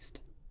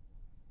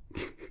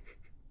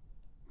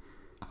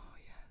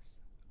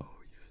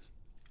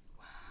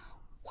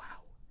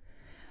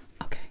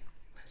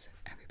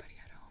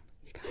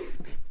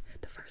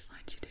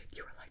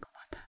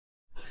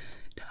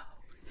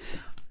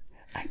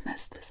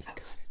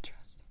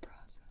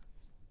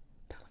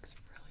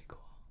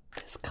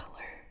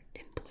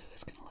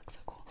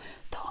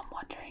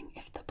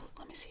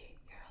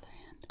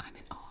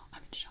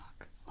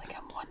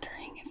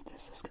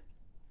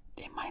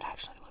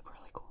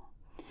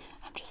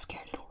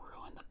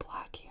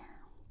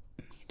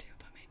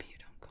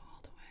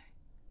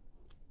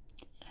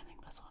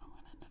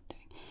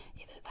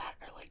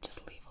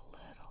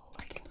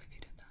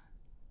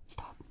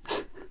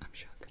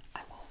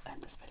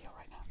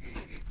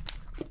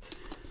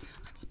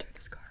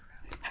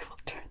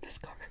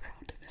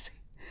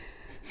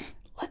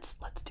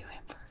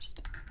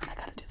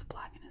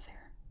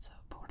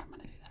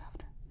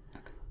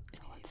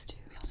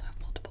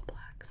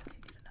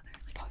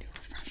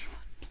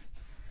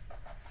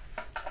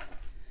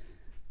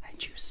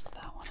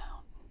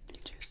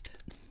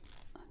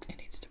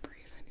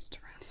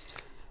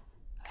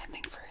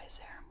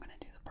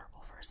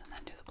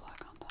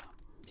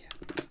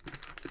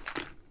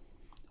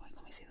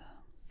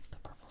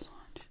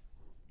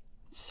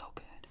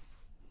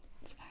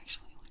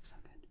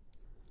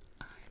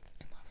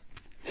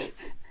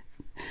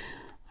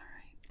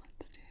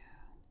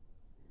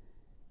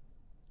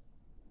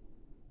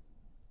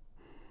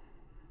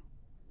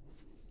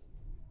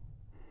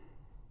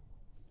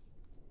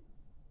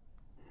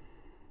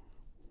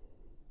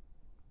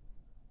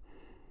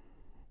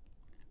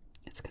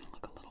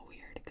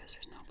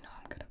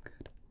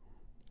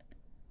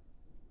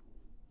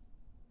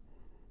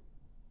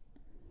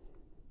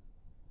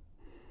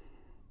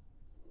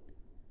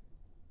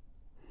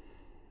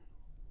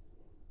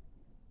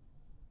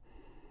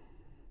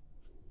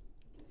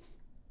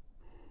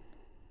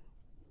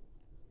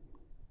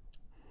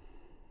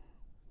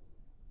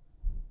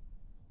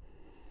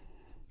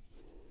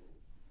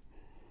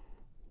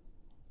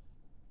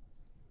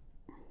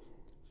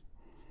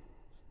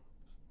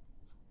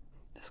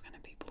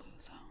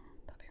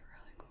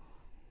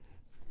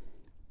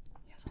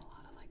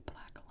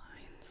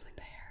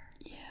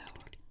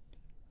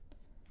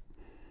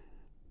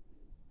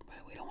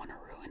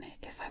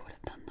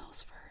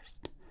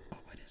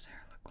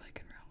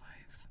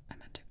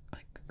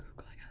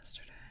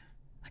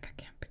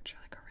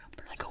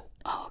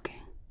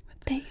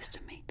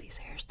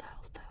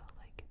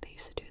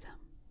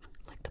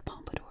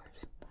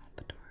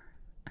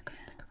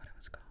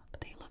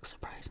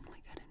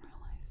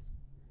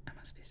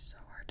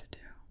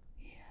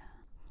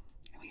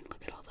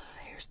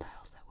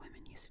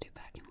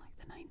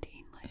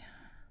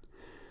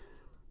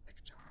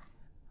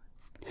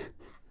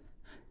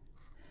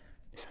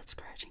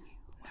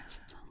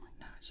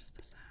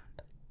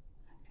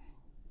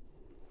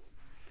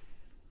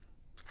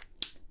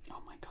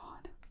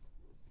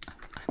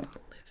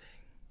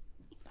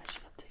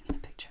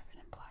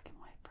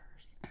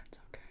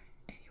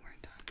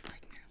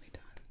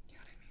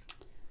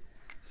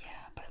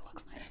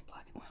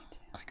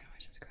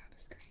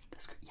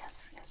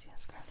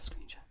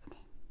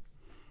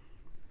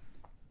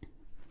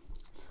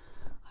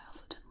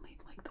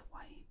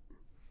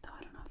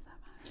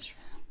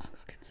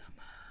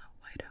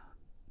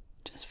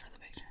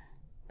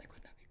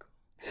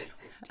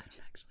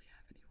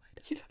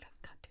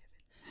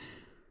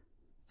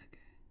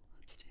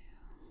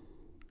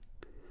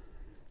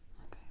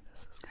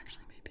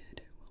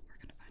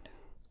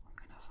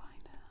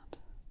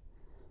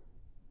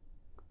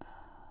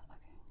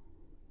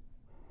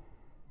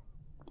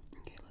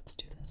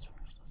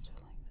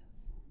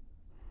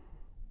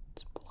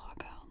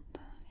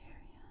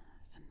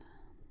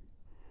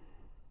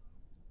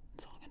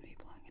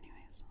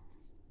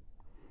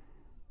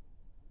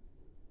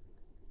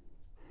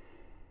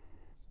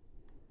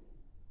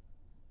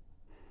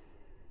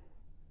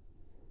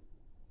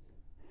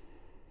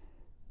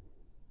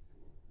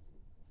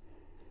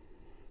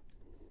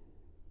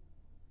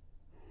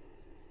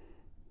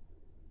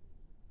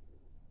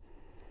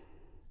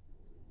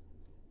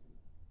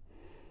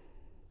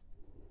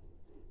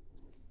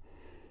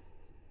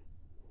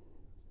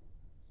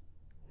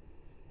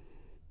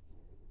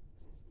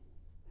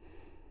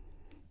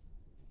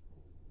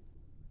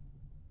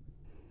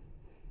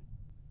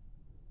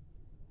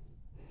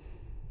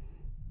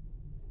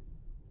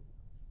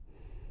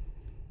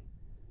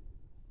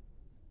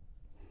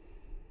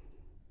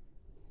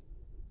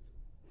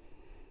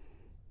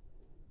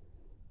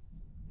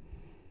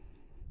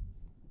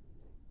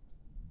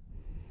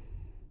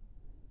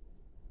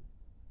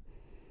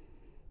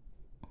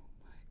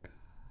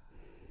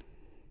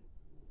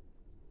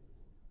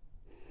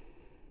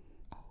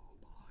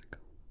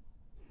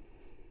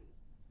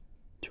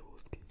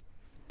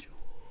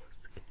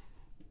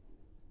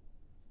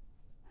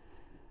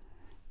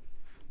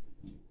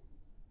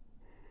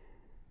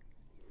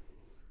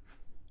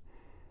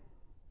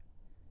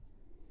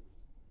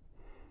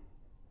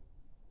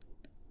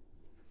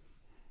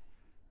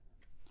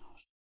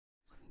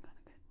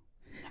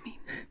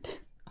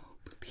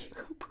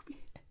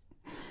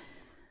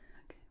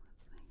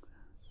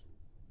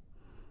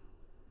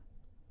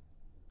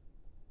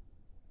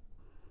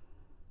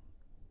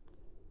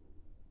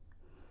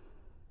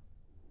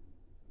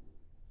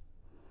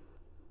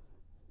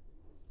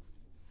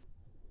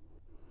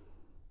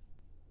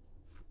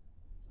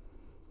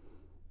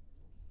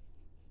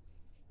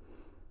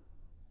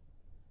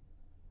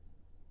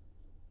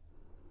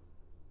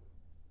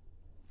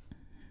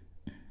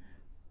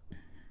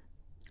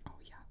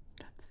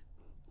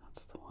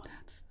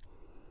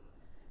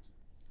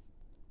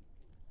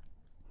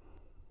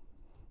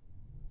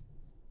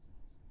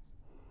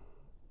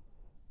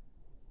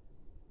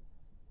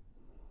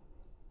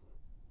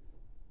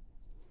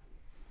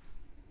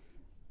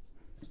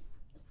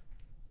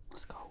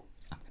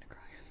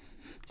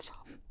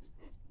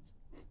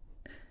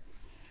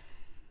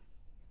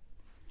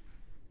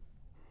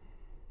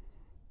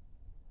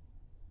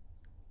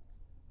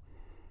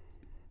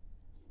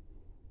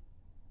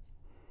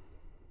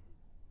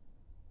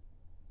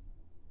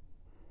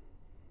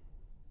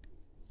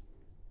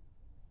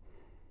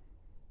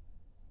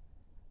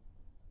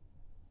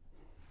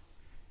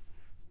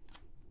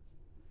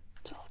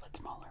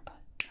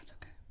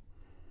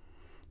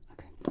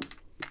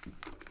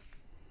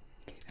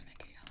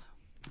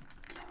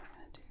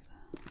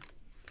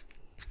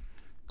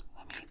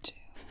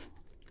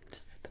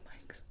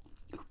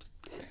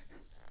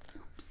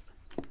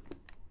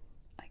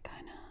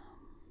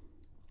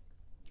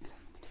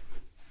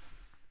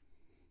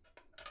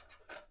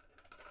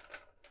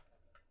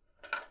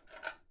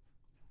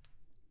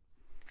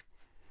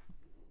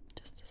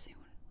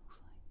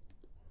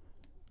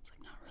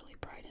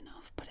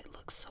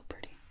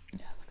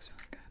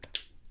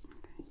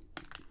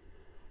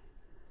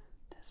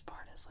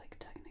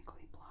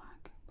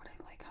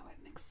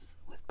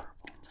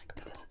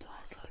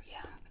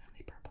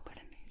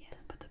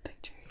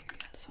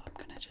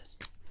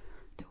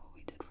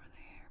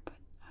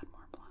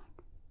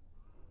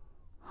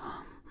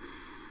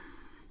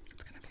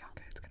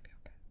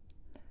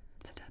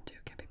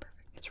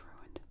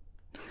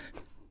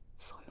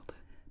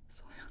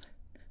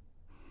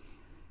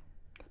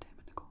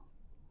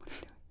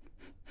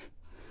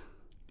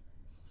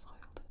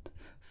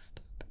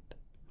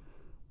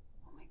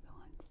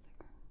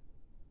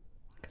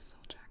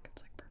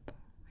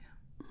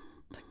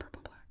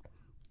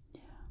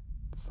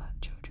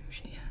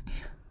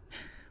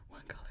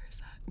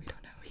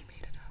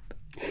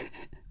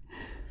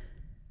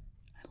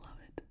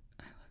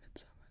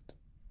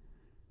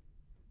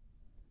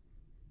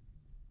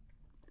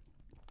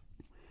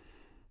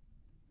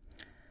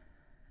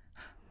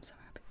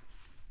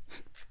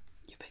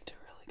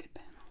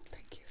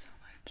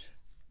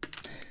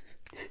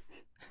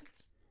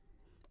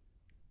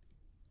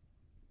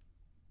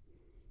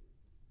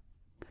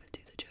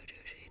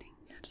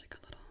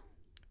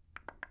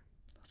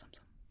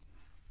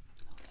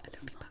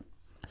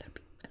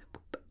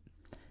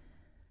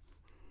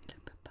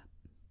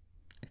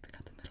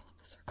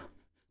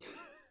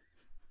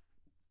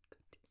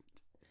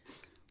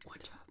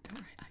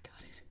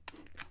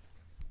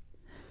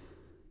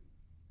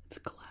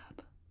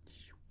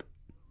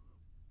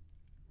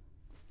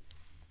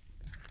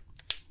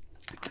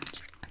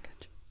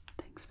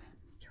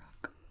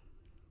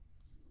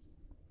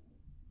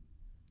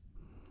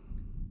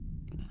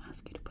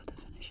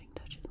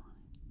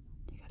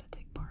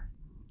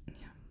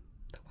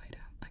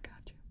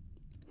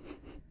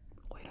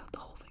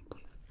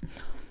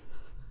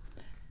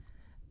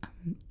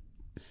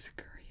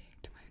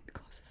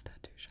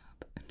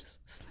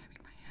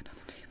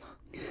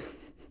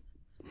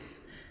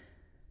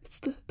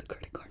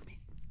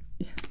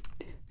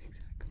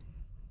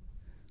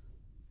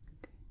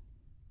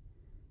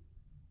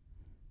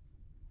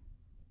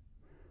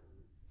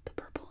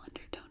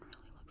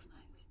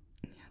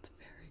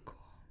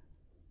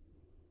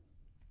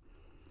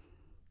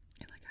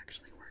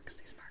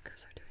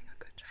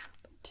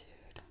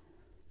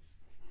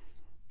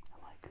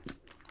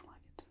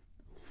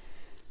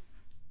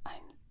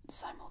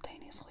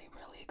simultaneously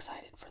really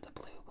excited for the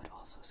blue, but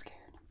also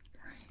scared.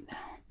 Right.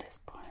 Now, this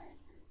part,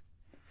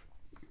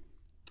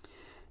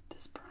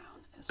 this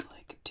brown is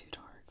like too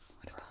dark.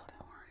 What about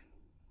orange?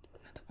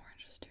 No, the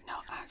orange is too No,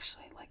 dark.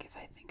 actually, like if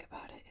I think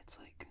about it, it's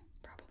like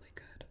Probably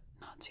good.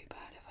 not too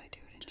bad if I do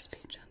it in Just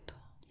be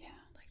gentle. Yeah.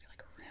 Like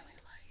really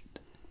light.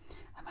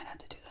 I might have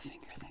to do the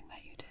finger thing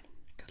that you did.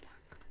 Good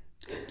luck.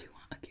 Do you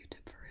want a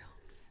Q-tip for real?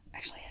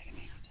 Actually, yeah, give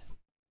me a Q-tip.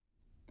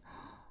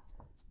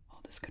 Oh,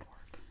 this could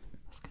work.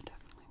 This could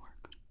definitely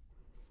work.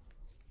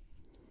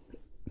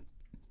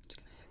 Just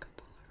gonna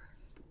hiccup all over.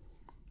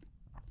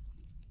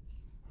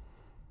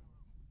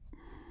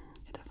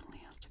 It definitely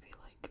has to be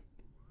like.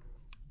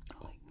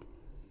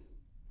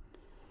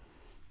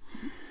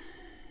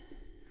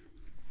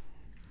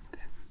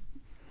 Okay.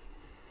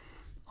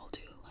 I'll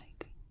do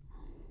like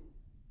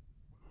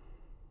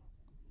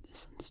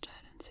this instead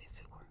and see if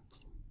it works.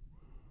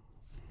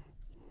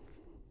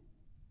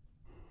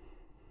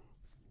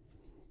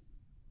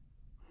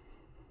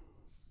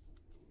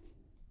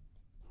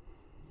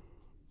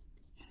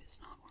 It is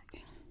not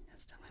working.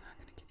 It's definitely not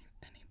gonna give you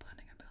any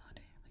blending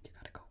ability. Like you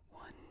gotta go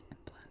one and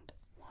blend,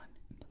 one.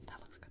 That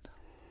looks good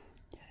though.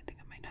 Yeah, I think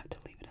I might have to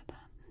leave it at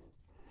that.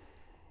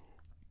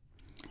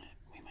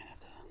 We might have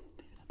to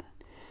leave it at that.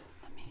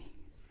 Let me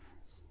use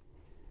this.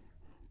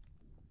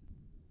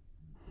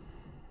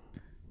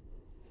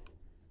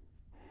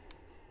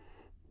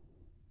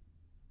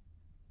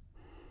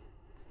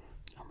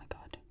 Oh my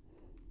god.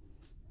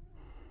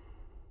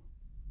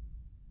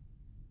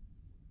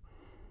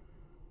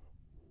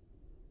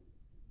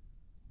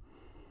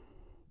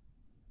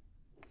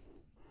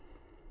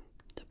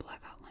 The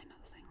black outline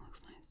of the thing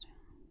looks nice too.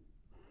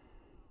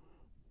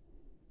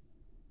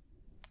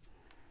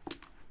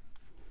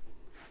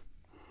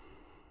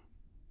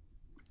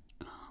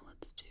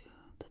 Let's do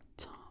the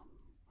top,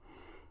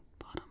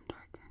 bottom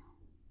darker.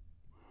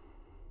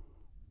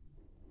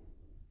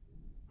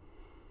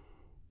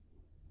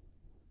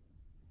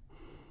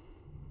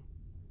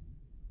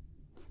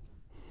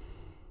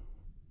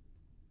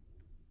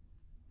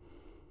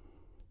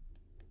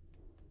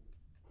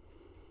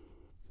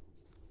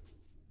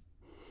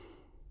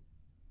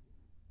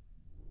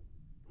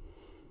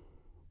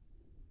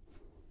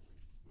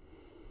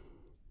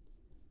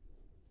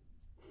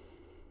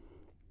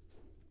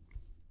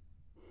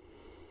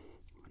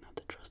 I'm gonna have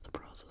to trust the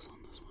process on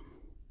this one.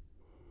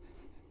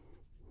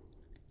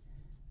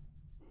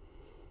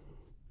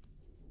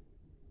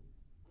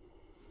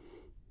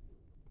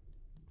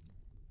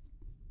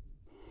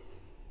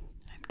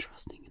 I'm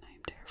trusting and I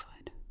am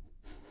terrified.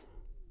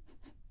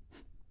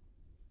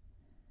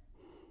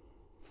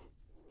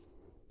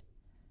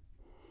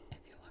 If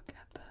you look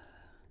at the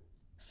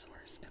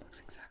source, it looks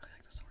exactly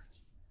like the source.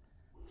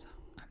 So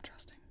I'm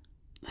trusting.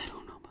 I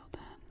don't know about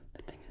that.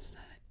 The thing is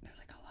that there's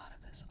like a lot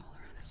of this all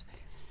around his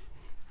face.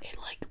 It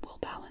like will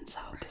balance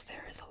out because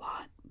there is a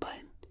lot, but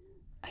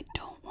I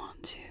don't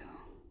want to.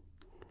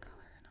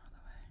 Color in all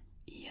the way.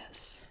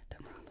 Yes. The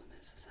problem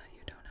is that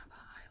you don't have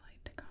a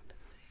highlight to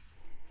compensate.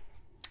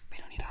 We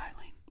don't need a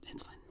highlight.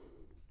 It's fine.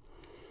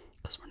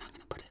 Because we're not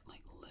going to put it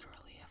like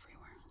literally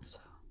everywhere. So,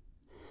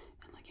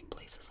 and like in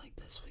places like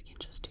this, we can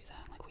just do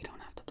that. Like we don't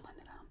have to blend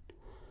it out.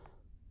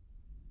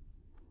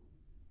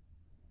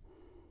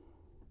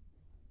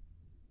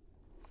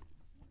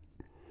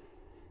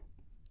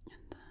 And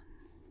then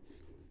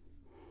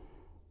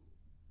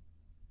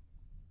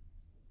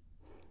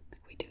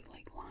like we do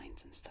like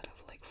lines instead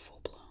of like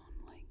full blown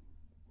like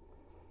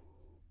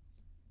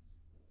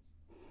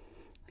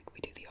we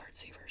do the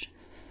artsy version,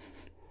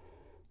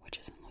 which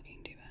isn't looking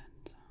too bad.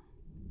 So.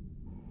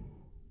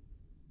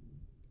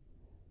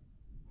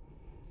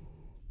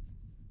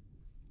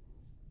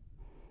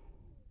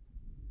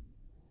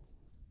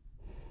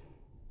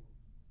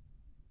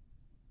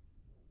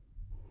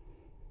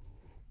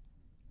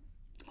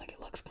 Like it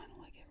looks kind of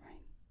like it, right?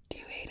 Do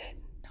you hate it?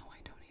 No, I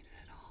don't hate it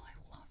at all. I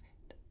love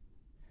it.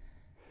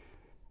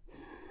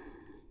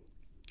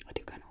 I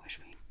do kind of wish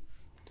we,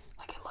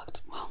 like it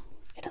looked, well,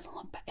 it doesn't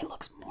look bad. It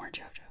looks more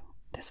Jojo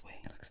this way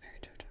It looks very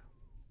Jojo.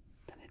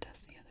 than it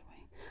does the other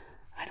way.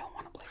 I don't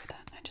want to play with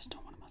that. I just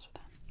don't want to mess with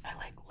that. I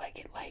like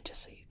it light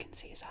just so you can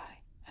see his eye.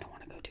 I don't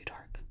want to go too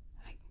dark.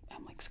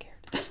 I'm like scared.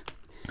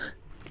 God.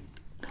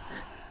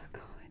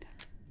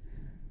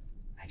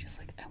 I just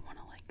like, I want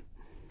to like,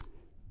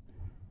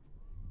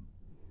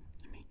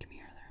 give me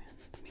your other hand.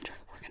 Let me try.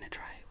 We're gonna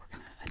try. We're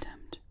gonna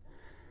attempt.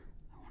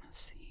 I want to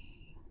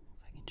see if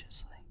I can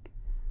just like.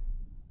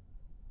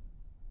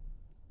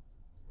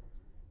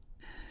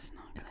 It's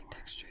not gonna like work.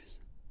 textures.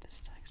 This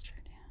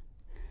textured,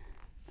 yeah.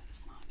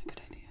 That's not a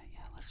good idea.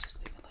 Yeah, let's just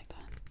leave it like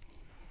that.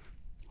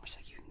 It's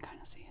like you can kind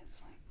of see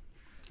it's like,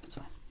 it's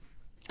fine.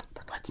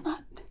 But let's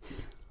not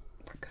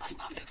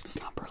fix mistakes.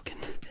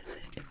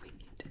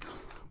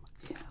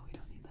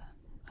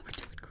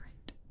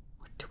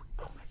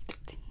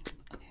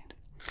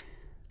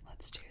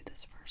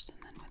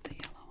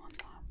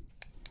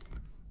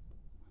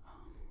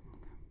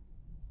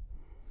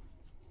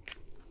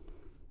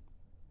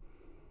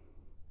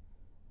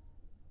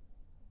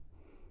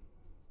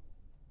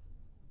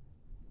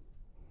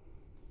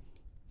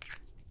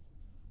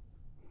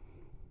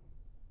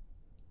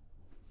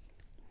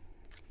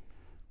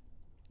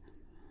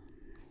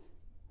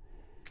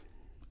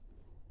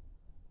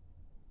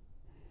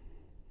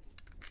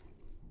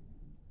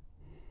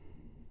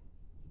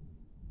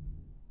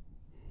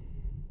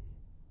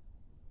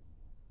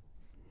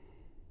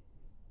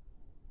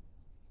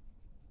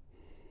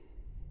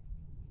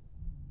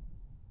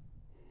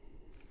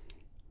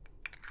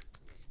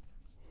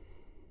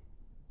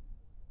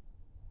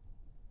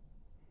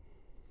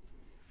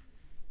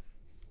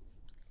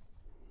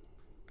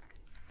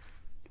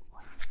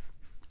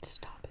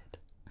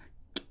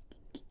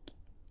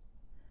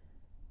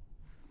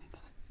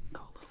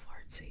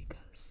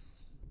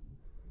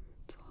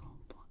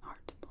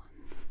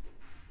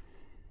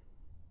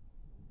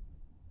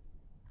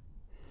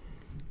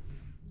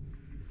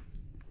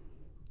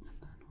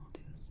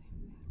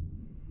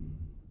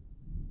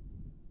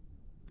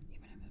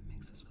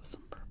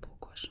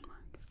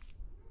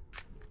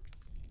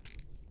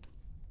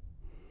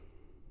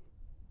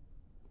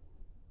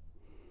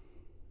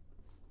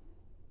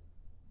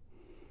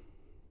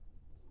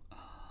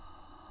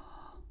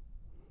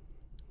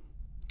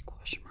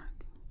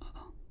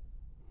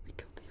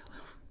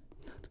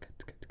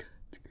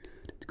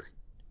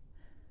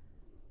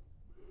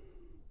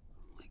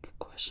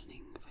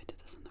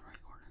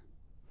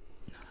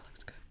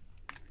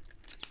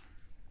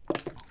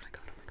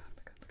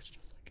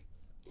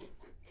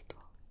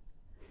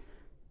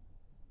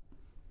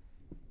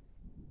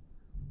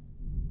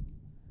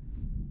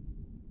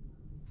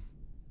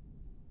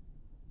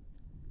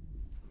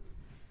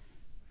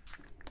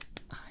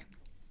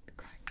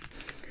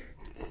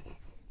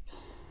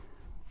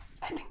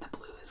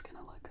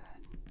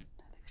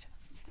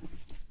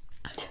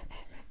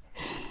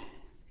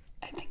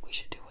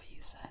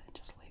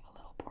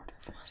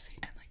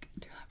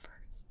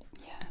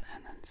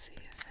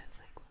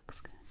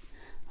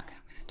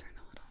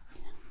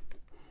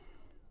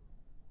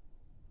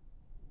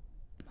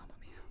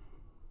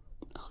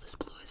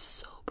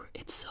 so pretty.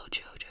 It's so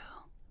Jojo.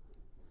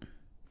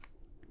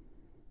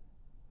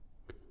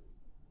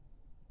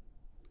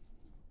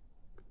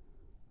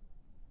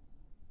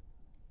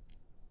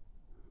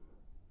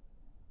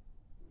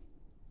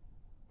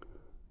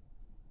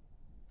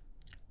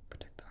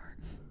 Protect the heart.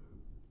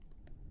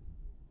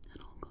 At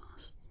all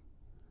costs.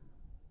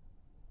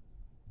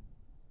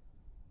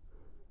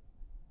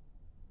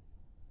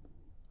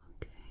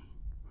 Okay.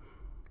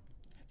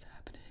 It's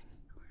happening.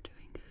 We're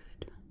doing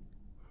good.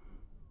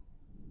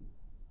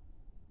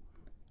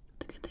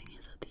 The good thing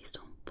is that these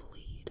don't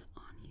bleed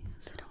on you.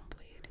 So they don't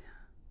bleed,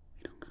 yeah.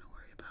 You don't gotta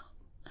worry about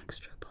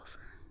extra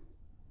buffer.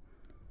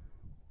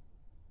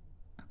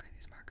 Okay,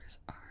 these markers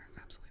are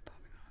absolutely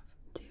popping off.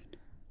 Dude.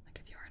 Like,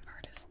 if you're an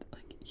artist,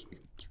 like, you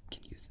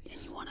can use these.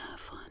 And you wanna have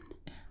fun.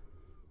 Yeah.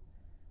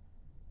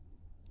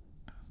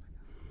 Oh my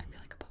god. I feel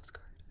like a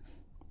postcard.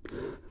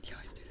 You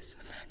always do this in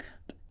the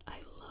background. I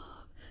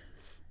love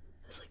this.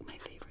 It's like my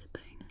favorite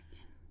thing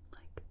in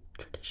like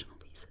traditional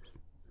pieces.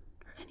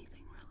 Or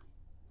anything really.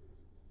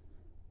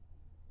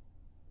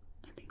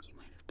 I think you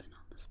might have been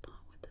on the spot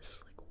with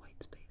this like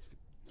white space.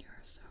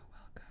 You're so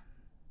welcome.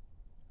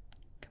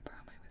 You can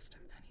borrow my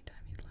wisdom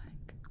anytime you'd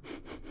like.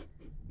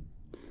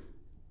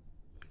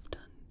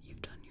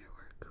 You've done your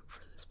work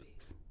for this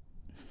piece.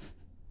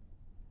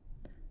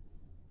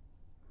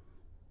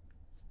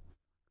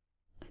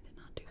 I did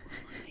not do well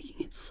on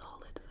making it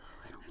solid though.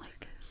 I don't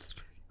like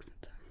streaks.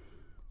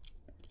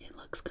 It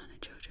looks kind of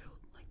Jojo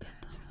like that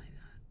though.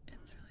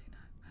 It's really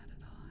not bad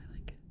at all. I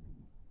like it.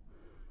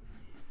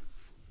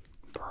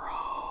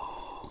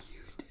 Bro,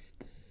 You did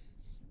this.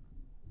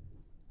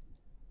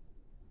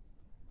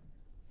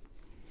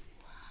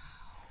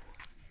 Wow.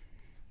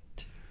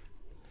 Dude,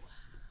 wow.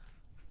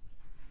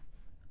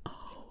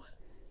 Oh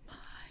my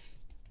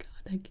god,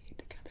 that came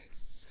together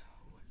so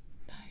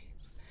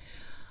nice.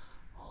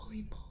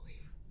 Holy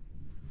moly.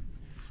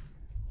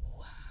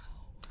 Wow.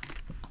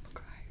 I'm a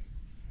cry.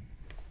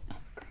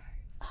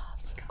 I'm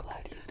so Look how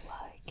glad good you that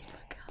like is. it.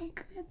 Look how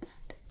good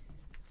that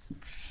is.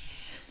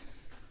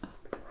 Oh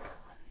my god.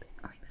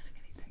 Are we missing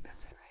anything?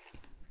 That's it, right?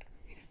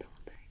 We did the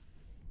whole thing.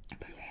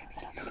 But Yeah,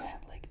 I don't think I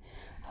have like,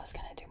 I was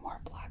gonna do more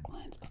black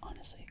lines, but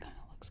honestly it kind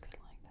of looks good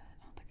like that.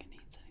 I don't think it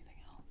needs anything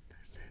else.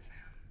 That's it,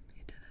 fam.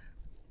 You did it.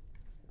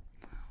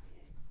 Wow.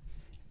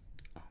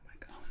 Oh my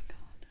god. Oh my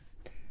god.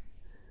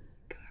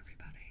 Go,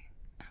 everybody.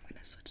 I'm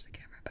gonna switch the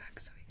camera back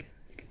so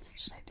you can see.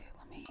 Should I do?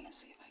 Let me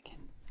see if I can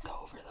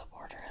go over the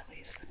border at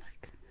least and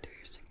like do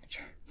your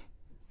signature?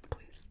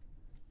 please.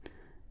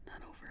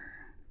 Not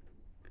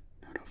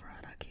over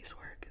Araki's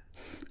work.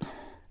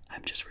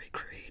 I'm just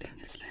recreating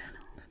his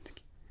panel. That's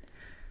cute.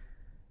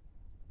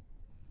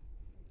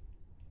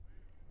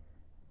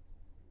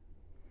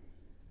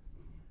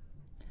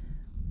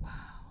 Wow.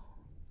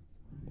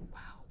 Wow,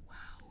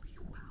 wow,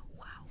 wow,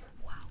 wow,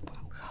 wow,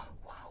 wow, wow,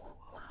 wow,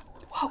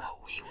 wow, wow,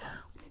 wee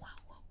wow,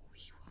 wow,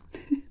 wee wow.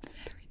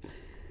 Very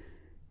nice.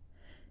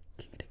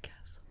 King of the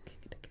castle, king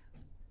of the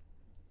castle.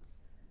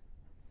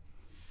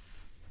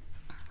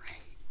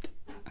 Alright,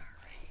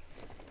 alright.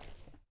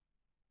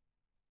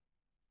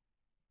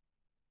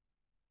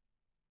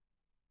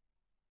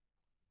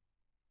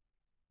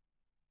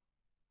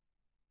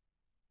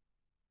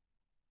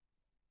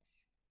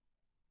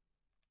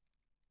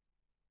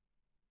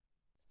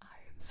 I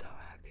am so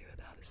happy with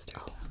how this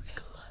turned out.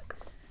 It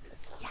looks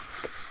so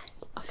good.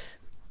 Okay,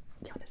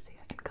 you wanna see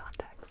it in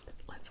context?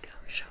 Let's go.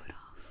 Show it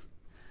off.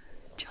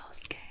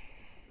 Josuke.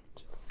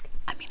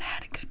 I mean, I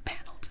had a good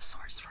panel to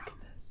source from.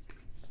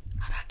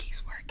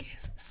 Araki's work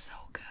is so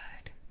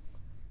good.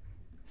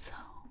 So.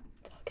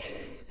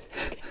 Okay.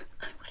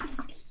 I want to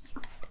see.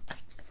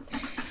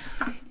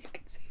 You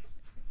can see.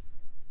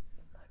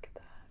 Look at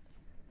that.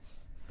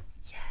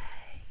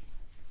 Yay.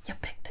 You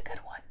picked a good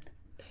one.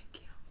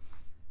 Thank you.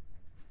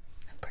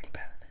 I'm pretty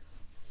proud of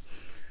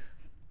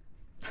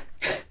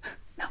it.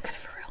 Now get it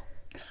for real.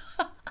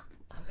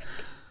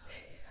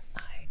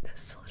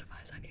 This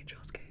solidifies I need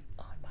Josuke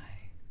on my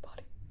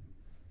body.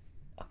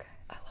 Okay,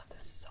 I love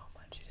this so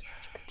much. You did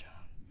such a good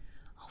job.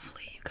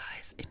 Hopefully you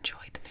guys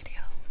enjoyed the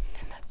video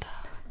and that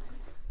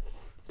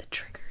the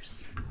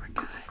triggers were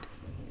good.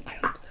 I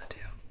hope so too.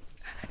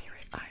 At any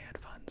rate, I had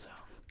fun, so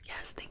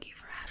Yes, thank you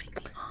for having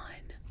me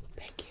on.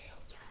 thank you.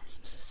 Yes,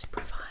 this is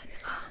super fun.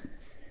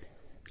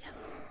 Yeah.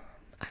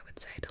 I would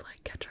say to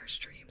like catch our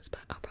streams,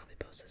 but I'll probably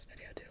post this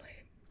video too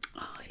late.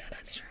 Oh, yeah,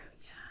 that's true.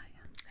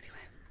 Yeah.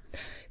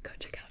 Anyway, go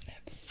check out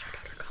Nips. Check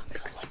out her Go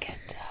comics. look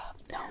at,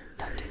 no,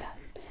 don't do that.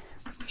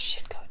 What you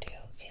should go do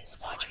is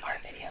watch our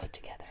video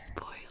together.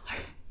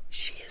 Spoiler.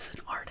 She is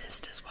an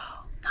artist as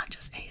well, not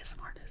just A is an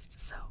artist,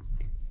 so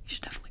you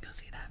should definitely go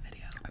see that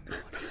video. I'm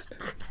gonna watch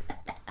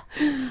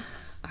it.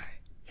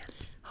 Alright.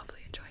 Yes.